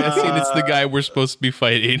 I'm guessing it's the guy we're supposed to be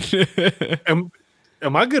fighting.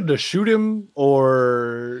 Am I good to shoot him,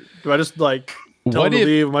 or do I just like tell him to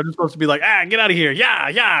leave? Am I just supposed to be like, get out of here?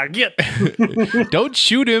 Yeah, get. Don't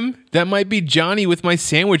shoot him. That might be Johnny with my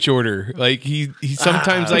sandwich order. Like he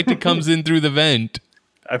sometimes like to comes in through the vent.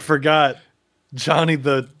 I forgot Johnny,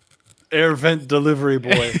 the air vent delivery boy.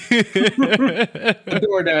 The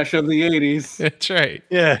DoorDash of the 80s. That's right.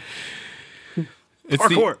 Yeah. It's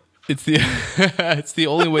Parkour. It's the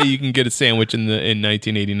only way you can get a sandwich in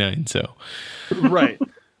 1989. So, right.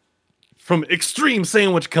 From Extreme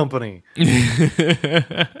Sandwich Company. Keep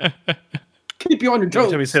you on your toes.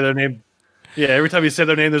 Every time you say their name, every time you say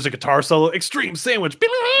their name, there's a guitar solo. Extreme Sandwich.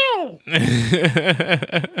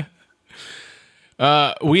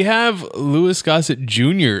 We have Louis Gossett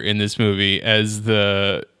Jr. in this movie as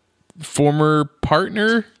the former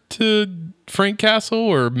partner to Frank Castle,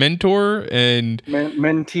 or mentor and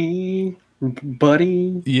mentee,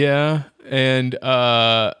 buddy. Yeah, and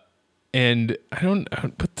I don't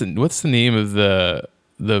what's the name of the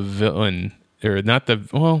villain, or not the,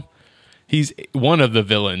 well, he's one of the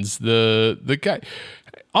villains. The guy.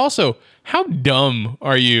 Also, how dumb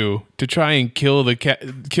are you to try and kill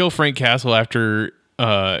Frank Castle after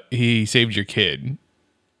he saved your kid?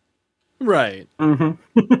 Right.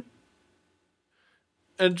 Mm-hmm.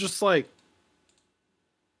 And just like,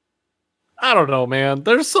 I don't know, man.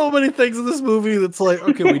 There's so many things in this movie that's like,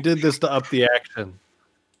 okay, we did this to up the action.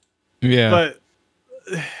 Yeah.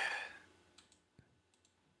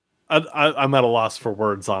 But I'm at a loss for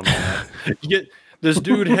words on that. This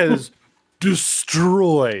dude has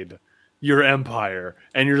destroyed your empire,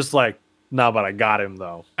 and you're just like, nah, but I got him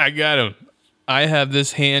though. I got him. I have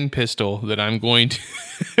this hand pistol that I'm going to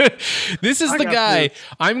this is the guy.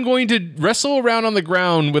 I'm going to wrestle around on the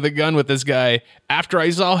ground with a gun with this guy after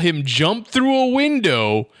I saw him jump through a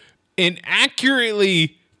window and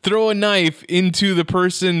accurately throw a knife into the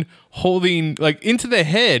person holding, like, into the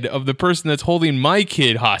head of the person that's holding my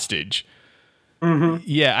kid hostage. Mhm.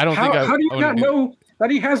 Yeah, I don't think How do you not know that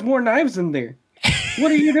he has more knives in there?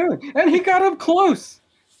 What are you doing? And he got up close.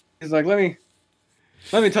 He's like, let me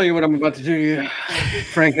tell you what I'm about to do to you,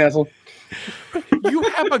 Frank Castle. You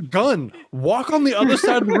have a gun. Walk on the other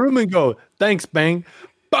side of the room and go, thanks, bang.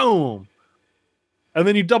 Boom. And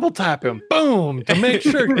then you double tap him. Boom. To make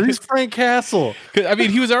sure, 'cause he's Frank Castle. I mean,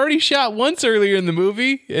 he was already shot once earlier in the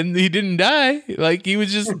movie, and he didn't die. Like, he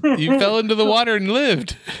fell into the water and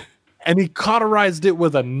lived. And he cauterized it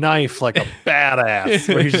with a knife like a badass.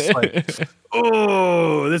 Where he's just like,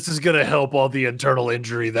 oh, this is going to help all the internal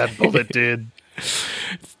injury that bullet did.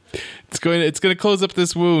 It's going to close up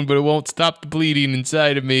this wound, but it won't stop the bleeding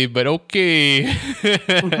inside of me. But okay.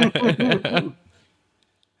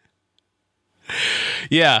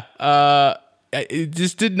 Yeah. It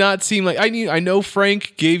just did not seem like I know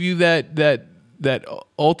Frank gave you that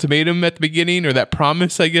ultimatum at the beginning, or that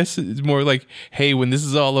promise. I guess it's more like, hey, when this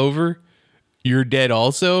is all over, you're dead.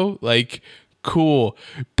 Also, like, cool.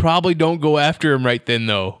 Probably don't go after him right then,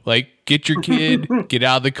 though. Like, get your kid, get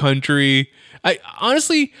out of the country.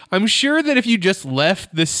 I'm sure that if you just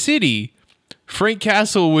left the city, Frank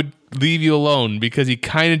Castle would leave you alone, because he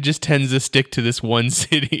kind of just tends to stick to this one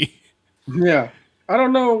city. Yeah. I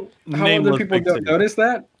don't know how other people don't notice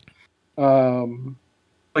that.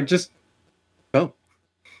 Like, just go.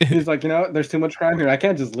 He's like, there's too much crime here. I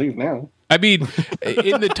can't just leave now. I mean,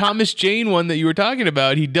 in the Thomas Jane one that you were talking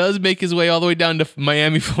about, he does make his way all the way down to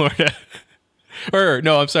Miami, Florida. Or,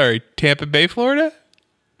 no, I'm sorry, Tampa Bay, Florida?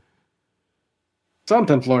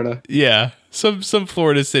 Something Florida. Yeah, some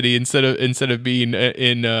Florida city instead of being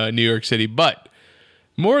in New York City. But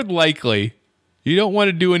more likely, you don't want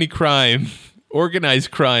to do any crime,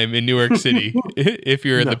 organized crime in New York City if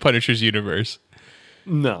you're in the Punisher's universe.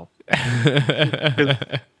 No.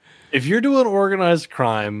 If you're doing organized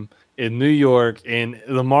crime in New York, in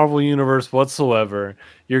the Marvel universe whatsoever,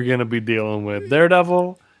 you're going to be dealing with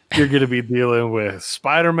Daredevil. You're going to be dealing with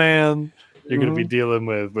Spider-Man. You're going to be dealing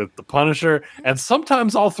with the Punisher, and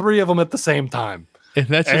sometimes all three of them at the same time. And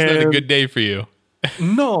that's just not a good day for you.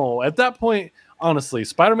 No, at that point, honestly,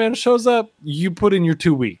 Spider-Man shows up, you put in your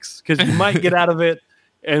 2 weeks, because you might get out of it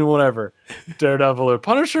and whatever. Daredevil or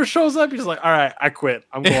Punisher shows up, you're just like, all right, I quit.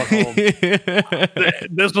 I'm going home.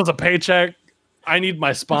 This was a paycheck. I need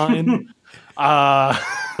my spine.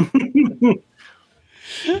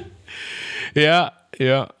 Yeah.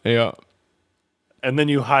 And then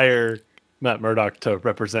you hire Matt Murdock to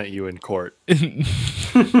represent you in court.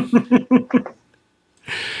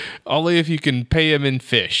 Only if you can pay him in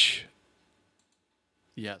fish.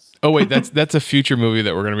 Yes. Oh wait, that's a future movie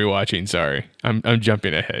that we're going to be watching. Sorry, I'm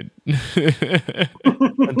jumping ahead.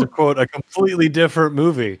 And to quote a completely different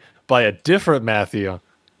movie by a different Matthew,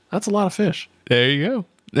 that's a lot of fish. There you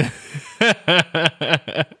go.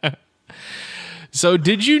 So,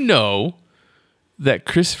 did you know that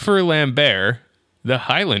Christopher Lambert, the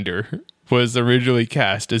Highlander, was originally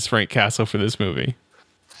cast as Frank Castle for this movie?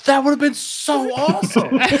 That would have been so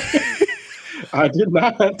awesome. I did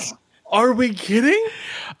not. Are we kidding?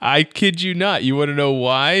 I kid you not. You want to know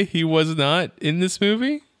why he was not in this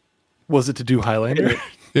movie? Was it to do Highlander?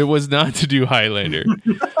 It was not to do Highlander.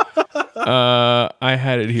 I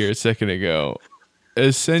had it here a second ago.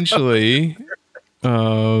 Essentially,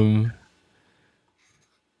 oh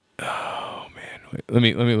man, wait, let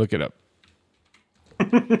me look it up.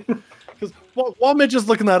 Because while Mitch is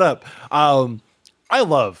looking that up, I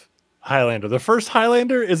love Highlander. The first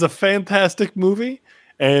Highlander is a fantastic movie,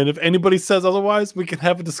 and if anybody says otherwise, we can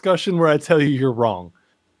have a discussion where I tell you you're wrong.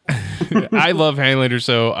 I love Highlander,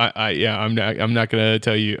 so I'm not gonna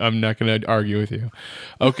tell you. I'm not gonna argue with you.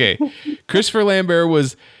 Okay, Christopher Lambert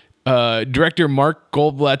was director Mark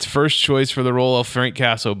Goldblatt's first choice for the role of Frank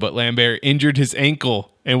Castle, but Lambert injured his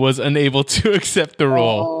ankle and was unable to accept the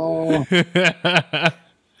role. Oh.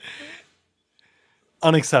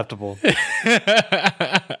 Unacceptable. You're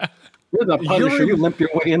the Punisher. You limp your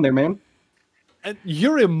way in there, man. And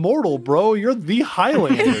you're immortal, bro. You're the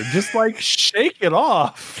Highlander. Just like shake it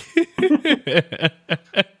off.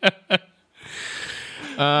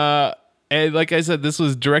 And like I said, this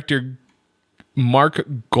was director Mark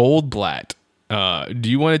Goldblatt. Do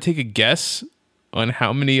you want to take a guess on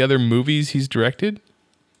how many other movies he's directed?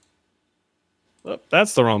 Oh,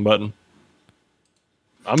 that's the wrong button.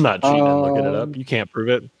 I'm not cheating looking it up. You can't prove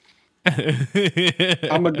it.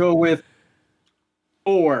 I'm going to go with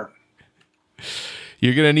 4.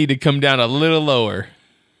 You're going to need to come down a little lower.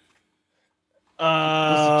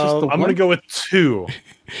 I'm going to go with 2.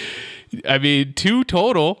 I mean, 2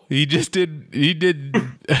 total. He did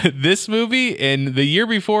this movie, and the year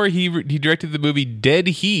before he directed the movie Dead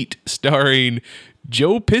Heat, starring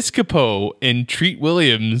Joe Piscopo and Treat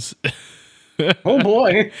Williams. Oh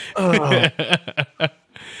boy.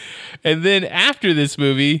 And then after this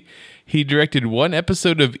movie, he directed 1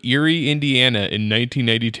 episode of Erie, Indiana in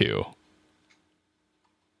 1992.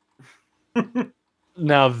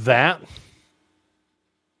 Now that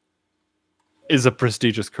is a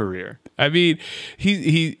prestigious career. I mean,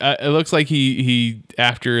 he it looks like he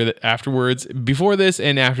afterwards, before this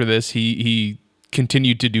and after this, he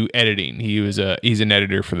continued to do editing. He's an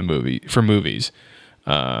editor for movies.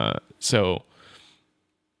 So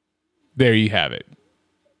there you have it.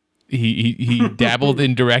 He dabbled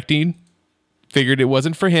in directing, figured it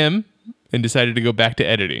wasn't for him, and decided to go back to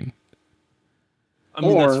editing. I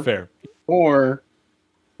mean, that's fair. Or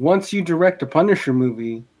once you direct a Punisher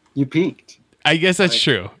movie, you peaked. I guess that's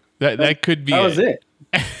true. That could be. That was it.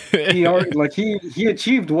 He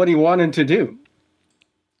achieved what he wanted to do.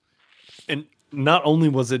 And not only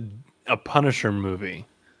was it a Punisher movie,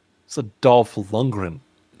 it's a Dolph Lundgren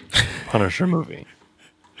Punisher movie.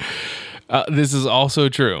 This is also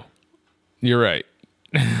true. You're right.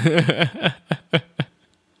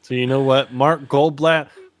 So you know what, Mark Goldblatt,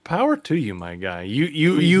 power to you, my guy.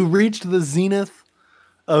 You reached the zenith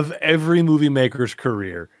of every movie maker's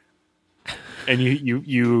career, and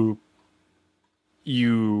you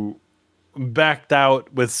backed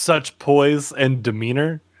out with such poise and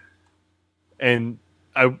demeanor, and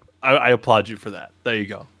I applaud you for that. There you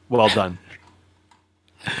go. Well done.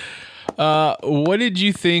 What did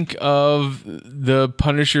you think of the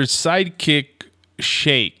Punisher's sidekick,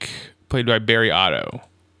 Shake, played by Barry Otto?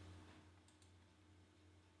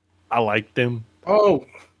 I liked him. Oh,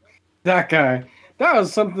 that guy. That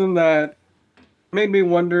was something that made me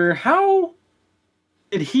wonder, how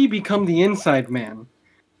did he become the Inside Man?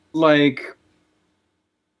 Like,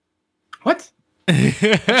 what? Who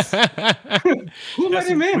let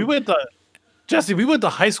him in? We went to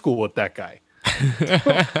high school with that guy.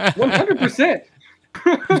 100%.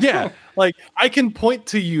 Yeah, like I can point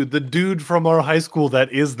to you the dude from our high school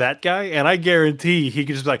that is that guy, and I guarantee he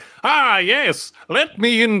could just be like, "Ah, yes, let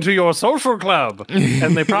me into your social club,"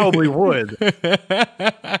 and they probably would.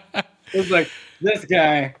 It's like, this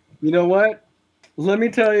guy, you know what? Let me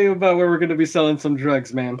tell you about where we're going to be selling some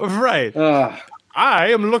drugs, man. Right.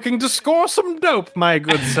 I am looking to score some dope, my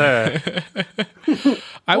good sir.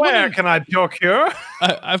 Where can I procure?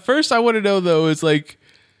 At first, I want to know, though, is like,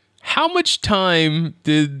 how much time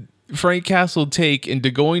did Frank Castle take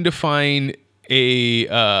into going to find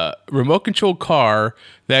a remote control car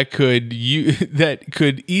that could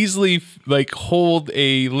easily like hold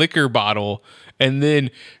a liquor bottle, and then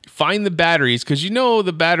find the batteries, because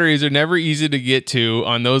the batteries are never easy to get to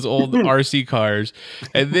on those old RC cars,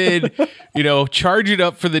 and then charge it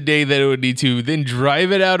up for the day that it would need to, then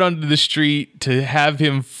drive it out onto the street to have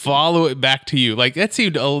him follow it back to you? Like, that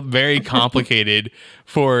seemed very complicated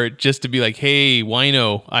for just to be like, "Hey,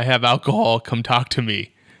 wino, I have alcohol, come talk to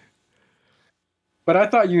me." But I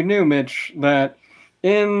thought you knew, Mitch, that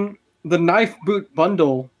in the knife boot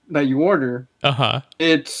bundle that you order,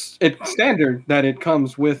 it's standard that it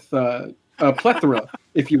comes with a plethora,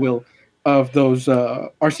 if you will, of those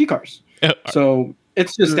RC cars. So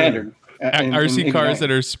it's just standard. RC cars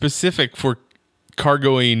that are specific for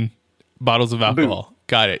cargoing bottles of alcohol. Boot.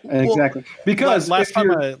 Got it. Exactly. Because last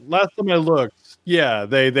time I looked, yeah,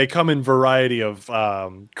 they come in variety of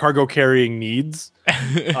cargo carrying needs.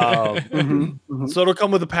 So it'll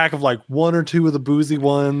come with a pack of like 1 or 2 of the boozy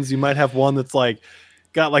ones. You might have one that's like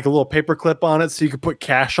got like a little paper clip on it, so you can put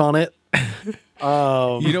cash on it. You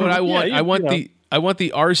know what I want? Yeah, I want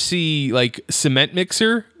the RC like cement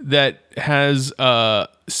mixer that has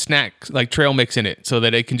snack like trail mix in it, so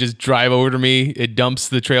that it can just drive over to me. It dumps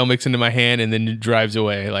the trail mix into my hand and then it drives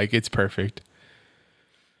away. Like, it's perfect.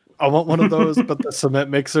 I want one of those, but the cement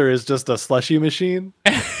mixer is just a slushy machine.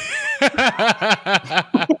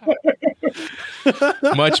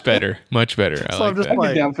 Much better. I So I'm just that. I'd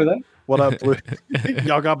be down for that. What up, Blue?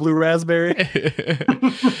 Y'all got blue raspberry?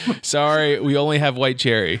 Sorry, we only have white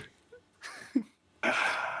cherry.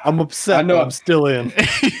 I'm upset. I know. I'm still in.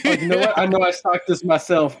 Like, you know what? I know I stocked this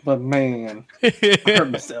myself, but man, I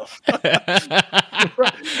hurt myself.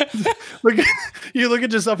 You look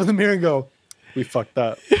at yourself in the mirror and go, "We fucked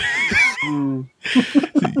up."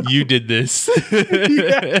 You did this.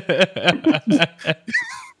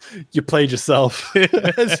 You played yourself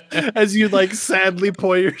as you like sadly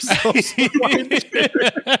pour yourself some wine.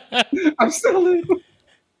 I'm still in.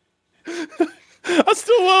 I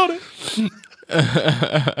still want it.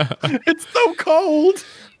 It's so cold.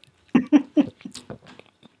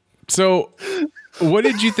 So, what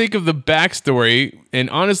did you think of the backstory? And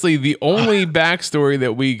honestly, the only backstory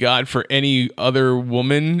that we got for any other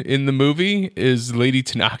woman in the movie is Lady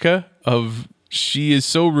Tanaka. She is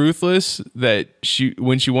so ruthless that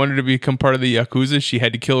when she wanted to become part of the Yakuza, she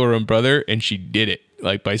had to kill her own brother, and she did it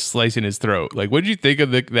like by slicing his throat. Like, what did you think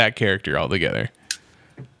of that character altogether?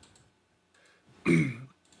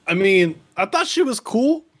 I mean, I thought she was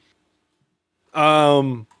cool.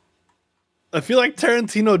 I feel like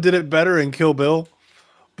Tarantino did it better in Kill Bill,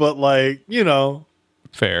 but like,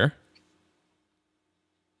 Fair.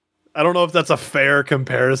 I don't know if that's a fair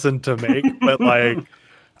comparison to make, but like,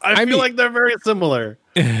 I feel like they're very similar.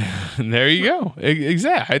 There you go.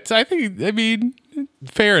 Exactly. I mean,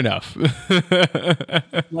 fair enough.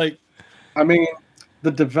 Like, I mean,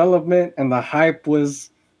 the development and the hype was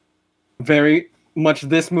very much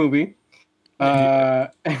this movie. And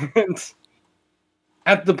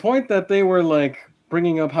at the point that they were like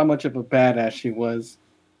bringing up how much of a badass she was,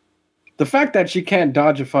 the fact that she can't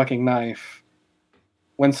dodge a fucking knife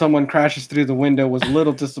when someone crashes through the window was a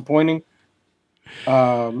little disappointing.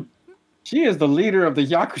 She is the leader of the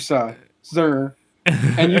Yakuza, sir,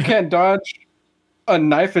 and you can't dodge a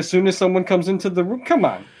knife as soon as someone comes into the room. Come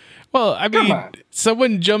on. Well, I mean,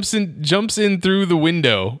 someone jumps in through the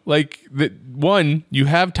window. Like, you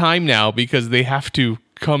have time now because they have to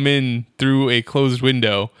come in through a closed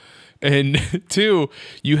window, and 2,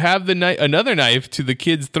 you have another knife to the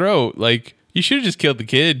kid's throat. Like, you should have just killed the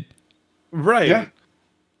kid. right. Yeah.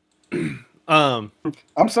 Um,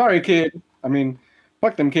 I'm sorry, kid. I mean,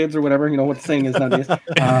 fuck them kids or whatever. You know what the saying is nowadays. But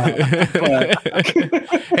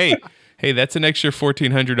hey, that's an extra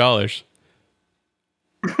 $1,400.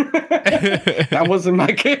 that wasn't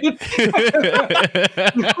my kid.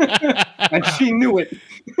 And she knew it.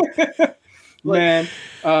 Man,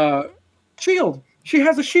 shield. She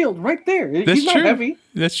has a shield right there. He's not heavy.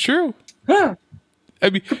 That's true. Huh. I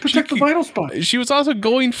mean, To protect the vital spot. She was also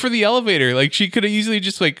going for the elevator. Like, she could have easily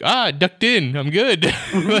just ducked in. I'm good.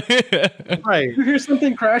 right. You hear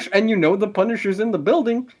something crash and you know the Punisher's in the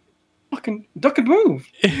building. Fucking duck and move.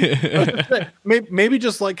 Maybe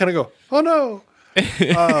just like kind of go, oh no.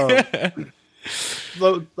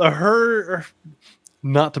 Her,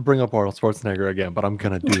 not to bring up Arnold Schwarzenegger again, but I'm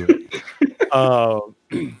gonna do it.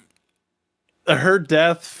 Her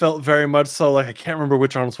death felt very much so like, I can't remember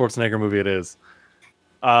which Arnold Schwarzenegger movie it is.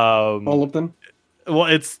 All of them. Well,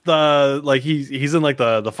 it's the like he's in like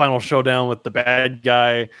the final showdown with the bad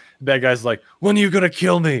guy. The bad guy's like, when are you gonna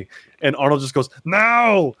kill me? And Arnold just goes,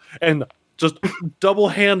 now, and just double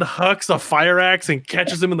hand hucks a fire axe and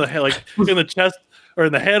catches him in the head, like in the chest or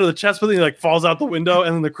in the head or the chest, but then he like falls out the window,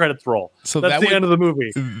 and then the credits roll. So that's the end of the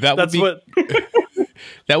movie.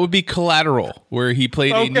 That would be Collateral, where he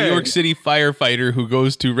played a New York City firefighter who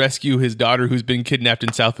goes to rescue his daughter who's been kidnapped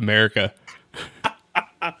in South America.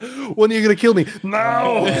 When are you gonna kill me?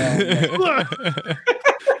 No.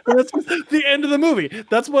 That's the end of the movie.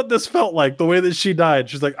 That's what this felt like. The way that she died.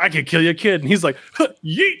 She's like, I can kill your kid, and he's like,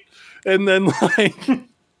 yeet. And then like,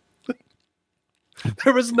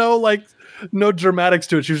 there was no dramatics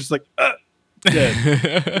to it. She was just like,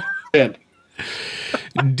 dead. Dead.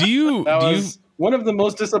 Do you one of the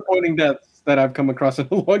most disappointing deaths that I've come across in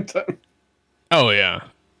a long time. Oh yeah.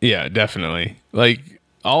 Yeah, definitely. Like,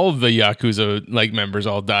 all of the Yakuza members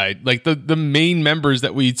all died. Like the main members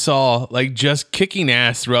that we saw just kicking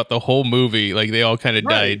ass throughout the whole movie, they all kind of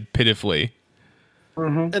died pitifully.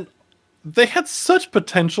 Mm-hmm. And they had such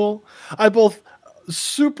potential. I both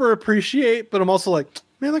super appreciate, but I'm also like,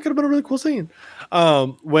 man, that could have been a really cool scene.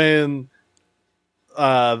 When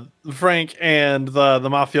Frank and the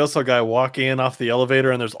mafioso guy walk in off the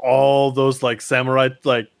elevator, and there's all those samurai,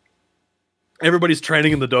 everybody's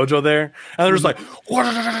training in the dojo there, and they're just like,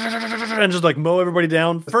 and just mow everybody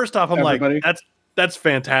down. First off, I'm like, that's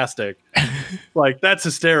fantastic. That's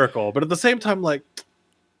hysterical. But at the same time,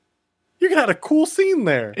 you got a cool scene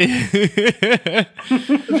there. Did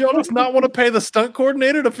y'all just not want to pay the stunt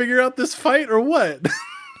coordinator to figure out this fight or what?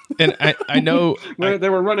 And I know they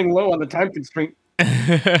were running low on the time constraint.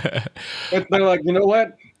 They're like, you know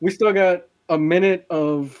what? We still got a minute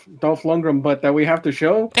of Dolph Lundgren butt that we have to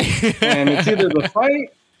show, and it's either the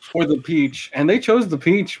fight or the peach, and they chose the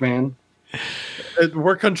peach, man.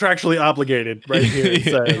 We're contractually obligated right here.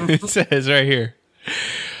 It says right here.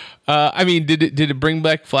 I mean, did it bring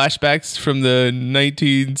back flashbacks from the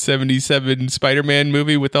 1977 Spider-Man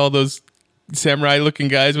movie with all those samurai-looking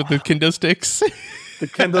guys with the kendo sticks? The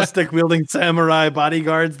kendo stick wielding samurai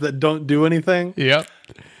bodyguards that don't do anything. Yep.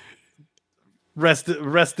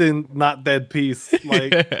 Rest in not dead peace.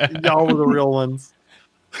 Y'all were the real ones.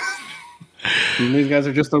 And these guys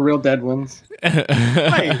are just the real dead ones.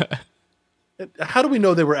 Right. How do we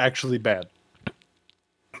know they were actually bad?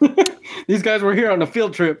 These guys were here on a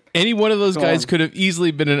field trip. Any one of those Go guys on. could have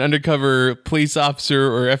easily been an undercover police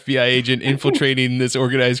officer or FBI agent infiltrating this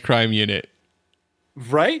organized crime unit.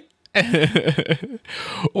 Right?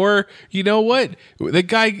 Or you know what, the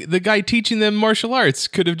guy teaching them martial arts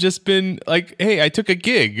could have just been like, hey, I took a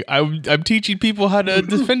gig, I'm teaching people how to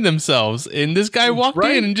defend themselves, and this guy walked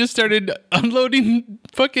Right. in and just started unloading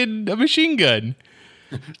fucking a machine gun.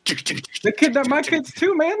 They kidnapped my kids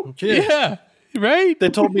too, man. Yeah, right. They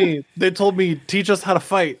told me teach us how to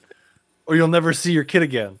fight or you'll never see your kid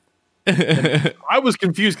again. And I was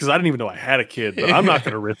confused because I didn't even know I had a kid, but I'm not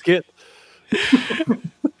going to risk it.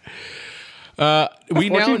 We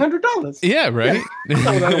now, $1,400. yeah, right.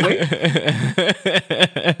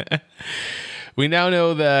 We now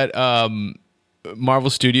know that Marvel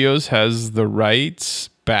Studios has the rights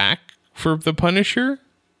back for the Punisher,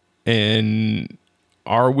 and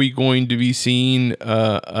are we going to be seeing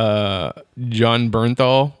John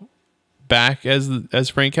Bernthal back as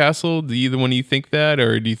Frank Castle? Do either one of you think that,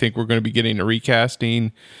 or do you think we're going to be getting a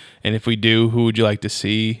recasting? And if we do, who would you like to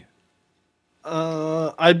see?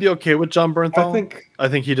 I'd be okay with John Bernthal. I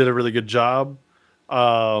think he did a really good job.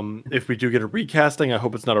 If we do get a recasting, I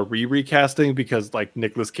hope it's not a recasting because like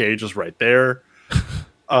Nicolas Cage is right there.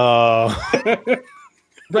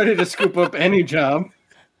 Ready to scoop up any job.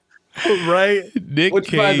 Right? Nick Which,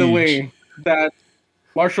 Cage. by the way, that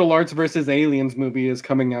Martial Arts versus Aliens movie is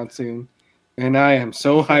coming out soon. And I am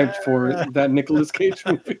so hyped for that Nicolas Cage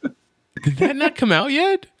movie. Did that not come out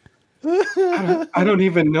yet? I don't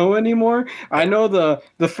even know anymore. I know the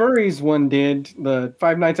furries one did, the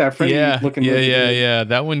Five Nights at Freddy's looking movie. Yeah.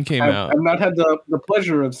 That one came out. I've not had the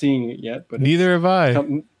pleasure of seeing it yet, but Neither have I.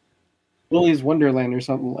 something- Willy's Wonderland or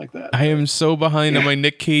something like that. I am so behind on my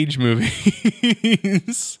Nick Cage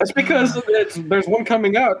movies. That's because there's one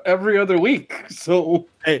coming out every other week. So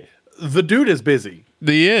Hey, the dude is busy.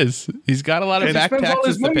 He is. He's got a lot of And he back spends all taxes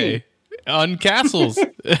his to money. pay on castles.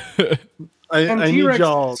 and I need T-Rex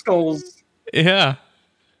y'all. skulls. Yeah.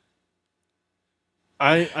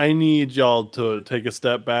 I need y'all to take a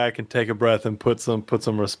step back and take a breath and put some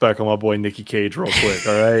respect on my boy Nicky Cage real quick.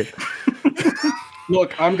 All right.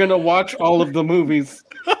 Look, I'm gonna watch all of the movies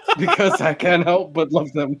because I can't help but love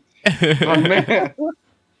them. Oh man,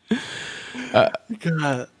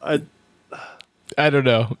 God, I don't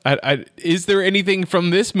know. Is there anything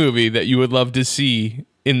from this movie that you would love to see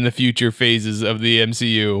in the future phases of the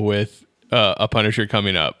MCU with a Punisher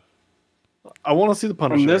coming up? I want to see the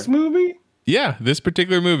Punisher. from this movie? Yeah, this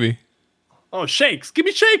particular movie. Oh, shakes! Give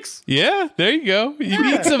me shakes. Yeah, there you go. You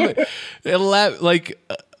need some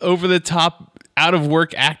over the top, out of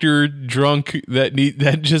work actor drunk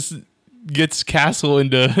that just gets Castle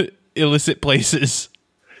into illicit places.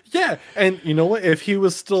 Yeah, and you know what? If he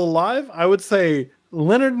was still alive, I would say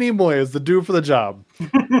Leonard Nimoy is the dude for the job.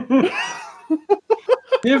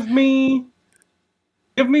 Give me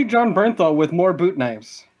John Bernthal with more boot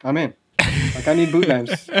knives. I'm in. Like I need boot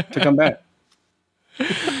knives to come back.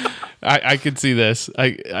 I could see this.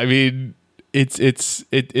 I mean,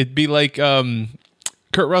 it'd be like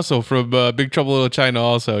Kurt Russell from Big Trouble in Little China,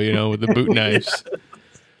 also, with the boot knives.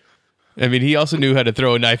 I mean, he also knew how to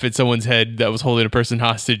throw a knife at someone's head that was holding a person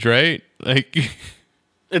hostage, right? Like,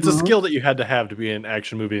 It's a skill that you had to have to be an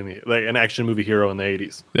action movie an action movie hero in the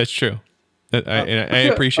 80s. that's true. I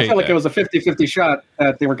appreciate I felt like that. it was a 50-50 shot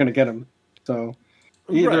that they were going to get him. So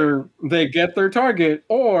either they get their target,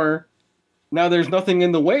 or now there's nothing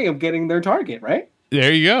in the way of getting their target. Right?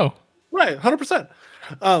 There you go. Right, 100%.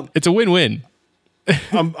 It's a win-win.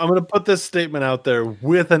 I'm going to put this statement out there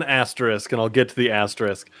with an asterisk, and I'll get to the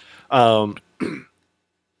asterisk. I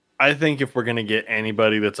think if we're going to get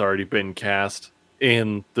anybody that's already been cast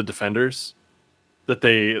in the Defenders, that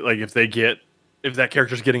if that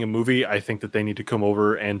character's getting a movie, I think that they need to come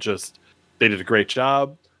over and they did a great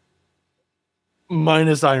job.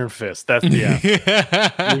 Minus Iron Fist. That's the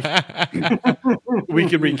we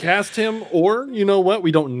can recast him, or you know what?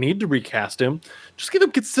 We don't need to recast him. Just give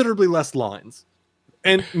him considerably less lines.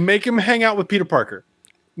 And make him hang out with Peter Parker.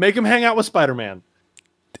 Make him hang out with Spider-Man.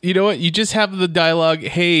 You know what? You just have the dialogue,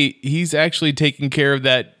 hey, he's actually taking care of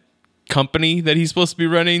that company that he's supposed to be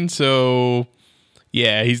running, so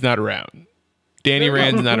yeah, he's not around. Danny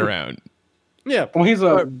Rand's not around. Yeah. Well, he's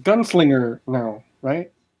a gunslinger now,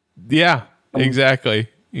 right? Yeah, exactly.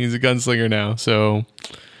 He's a gunslinger now, so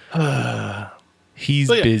he's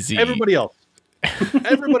busy. Everybody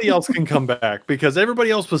else can come back because everybody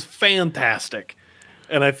else was fantastic.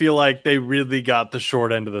 And I feel like they really got the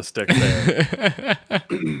short end of the stick there.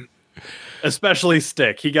 especially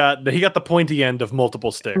stick. He got the pointy end of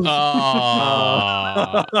multiple sticks.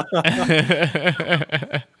 Oh.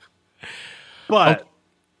 But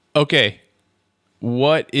okay,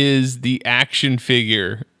 what is the action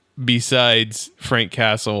figure besides Frank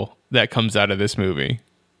Castle that comes out of this movie?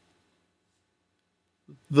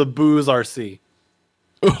 the Booze RC.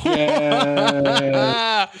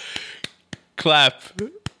 Yeah. Clap.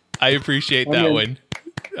 I appreciate that one.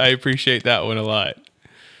 I appreciate that one a lot.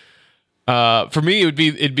 For me,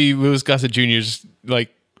 it'd be Louis Gossett Jr.'s like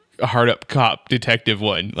a hard up cop detective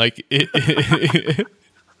one. Like it.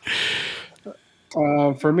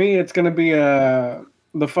 For me, it's gonna be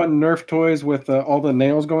the fun Nerf toys with all the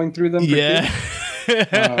nails going through them. Yeah.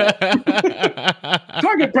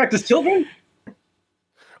 Target practice, children.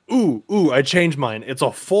 Ooh, I changed mine. It's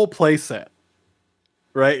a full play set.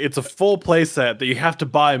 Right? It's a full play set that you have to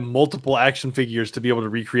buy multiple action figures to be able to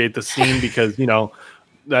recreate the scene because, you know,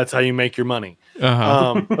 that's how you make your money.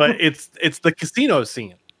 Uh-huh. But it's the casino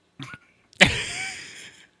scene.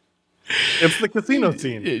 It's the casino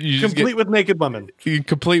scene. Complete with naked women.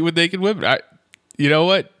 Complete with naked women. You know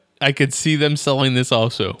what? I could see them selling this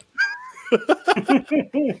also.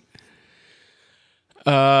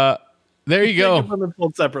 There you go. Naked women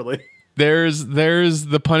sold separately. There's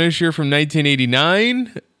the Punisher from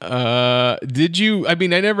 1989. Did you? I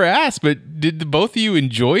mean, I never asked, but did both of you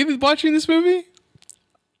enjoy watching this movie?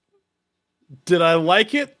 Did I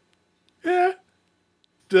like it? Yeah.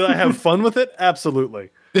 Did I have fun with it?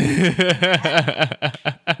 Absolutely.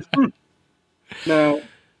 Now,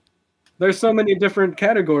 there's so many different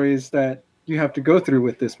categories that you have to go through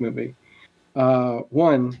with this movie.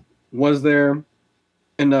 One, was there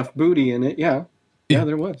enough booty in it? Yeah,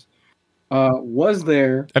 there was. Was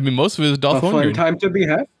there? I mean, most of it was Dolph Lundgren. Fun time to be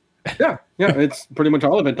had? Yeah, it's pretty much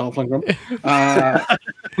all of it Dolph Lundgren.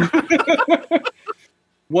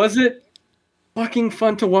 Was it fucking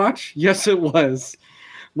fun to watch? Yes, it was.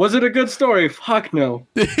 Was it a good story? Fuck no.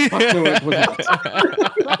 Fuck no, it was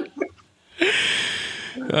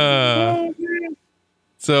not.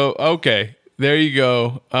 So, okay, there you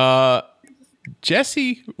go.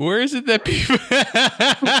 Jesse, where is it that people?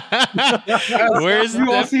 Where is it?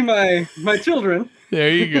 You all see my children. There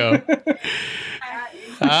you go.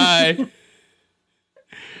 Hi.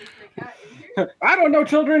 I don't know,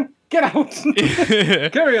 children. Get out.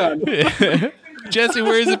 Carry on. Jesse,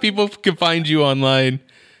 where is it people can find you online?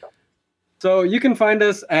 So you can find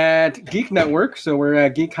us at Geek Network. So we're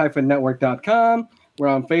at geek-network.com. We're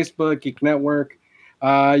on Facebook, Geek Network.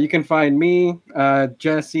 You can find me,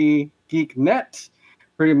 Jesse GeekNet,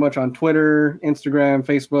 pretty much on Twitter, Instagram,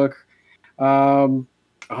 Facebook.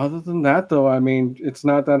 Other than that, though, I mean, it's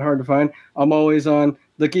not that hard to find. I'm always on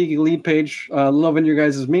the Geeky Lead page, loving your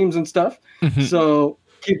guys' memes and stuff. So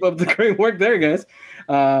keep up the great work there, guys.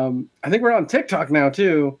 I think we're on TikTok now,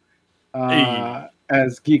 too,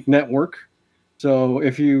 as Geek Network. So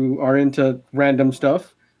if you are into random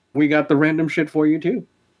stuff, we got the random shit for you, too.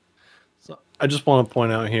 So I just want to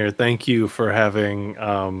point out here, thank you for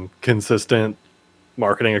having consistent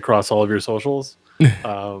marketing across all of your socials.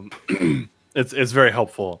 It's very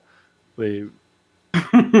helpful. We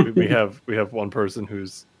have one person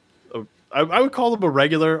who's I would call them a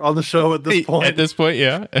regular on the show at this point. At this point,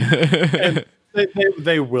 yeah. And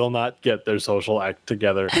they will not get their social act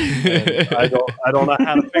together. And I don't know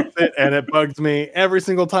how to fix it, and it bugs me every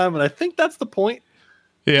single time. And I think that's the point.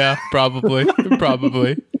 Yeah, probably. But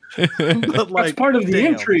That's part of the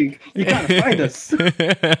intrigue. You gotta find us.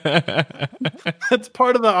 That's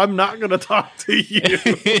part of the I'm not gonna talk to you.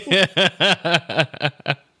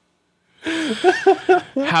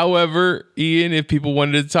 However, Ian, if people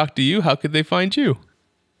wanted to talk to you, how could they find you?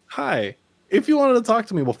 Hi. If you wanted to talk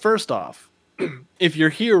to me, well, first off, if you're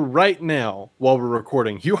here right now while we're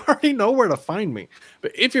recording, you already know where to find me.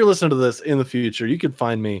 But if you're listening to this in the future, you can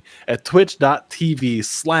find me at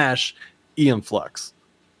twitch.tv/IanFlux.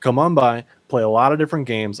 Come on by, play a lot of different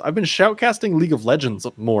games. I've been shoutcasting League of Legends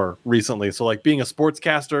more recently. So like being a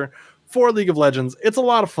sportscaster for League of Legends, it's a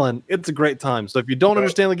lot of fun. It's a great time. So if you don't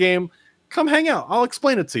understand the game, come hang out. I'll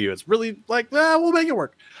explain it to you. It's really like, we'll make it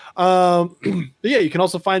work. But yeah, you can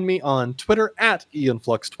also find me on Twitter at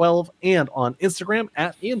IanFlux12 and on Instagram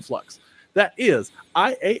at IanFlux. That is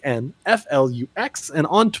IANFLUX, and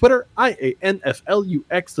on Twitter,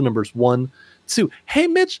 IANFLUX, the numbers 1, 2. Hey,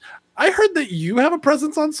 Mitch, I heard that you have a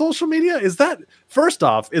presence on social media. Is that, first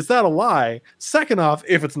off, is that a lie? Second off,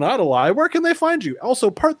 if it's not a lie, where can they find you? Also,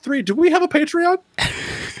 part 3, do we have a Patreon?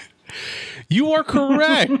 You are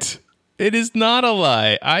correct. It is not a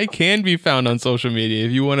lie. I can be found on social media.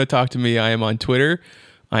 If you want to talk to me, I am on Twitter.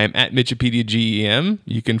 I am at MitchipediaGEM.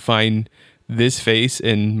 You can find this face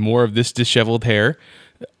and more of this disheveled hair,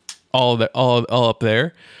 all up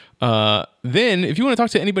there. Then, if you want to talk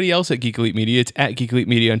to anybody else at Geek Elite Media, it's at Geek Elite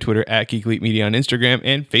Media on Twitter, at Geek Elite Media on Instagram,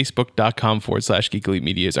 and Facebook.com/Geek Elite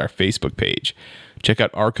Media is our Facebook page. Check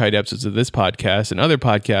out archived episodes of this podcast and other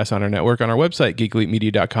podcasts on our network on our website,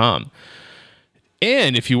 geekelitemedia.com.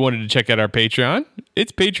 And if you wanted to check out our Patreon,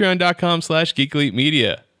 it's patreon.com/Geek Elite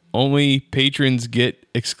Media. Only patrons get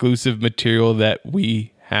exclusive material that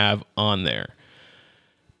we have on there.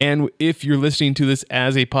 And if you're listening to this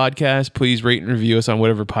as a podcast, please rate and review us on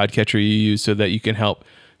whatever podcatcher you use so that you can help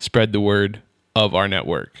spread the word of our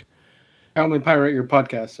network. I only pirate your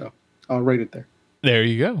podcast, so I'll rate it there. There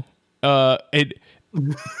you go. And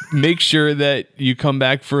make sure that you come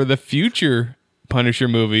back for the future Punisher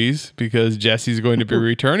movies, because Jesse's going to be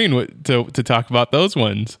returning to talk about those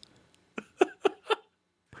ones.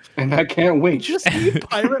 And I can't wait. Just you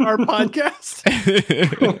pirate our podcast?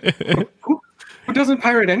 Who doesn't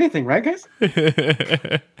pirate anything, right, guys?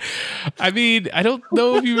 I mean, I don't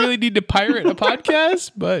know if you really need to pirate a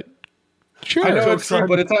podcast, but sure. I know it's true,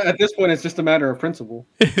 but it's not, at this point, it's just a matter of principle.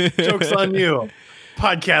 Joke's on you.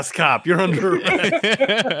 Podcast cop, you're under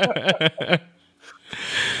arrest.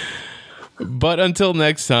 But until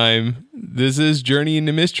next time, this is Journey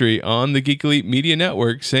into Mystery on the Geek Elite Media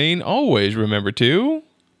Network, saying always remember to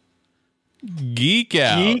geek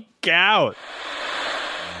out. Geek out.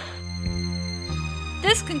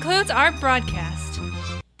 This concludes our broadcast.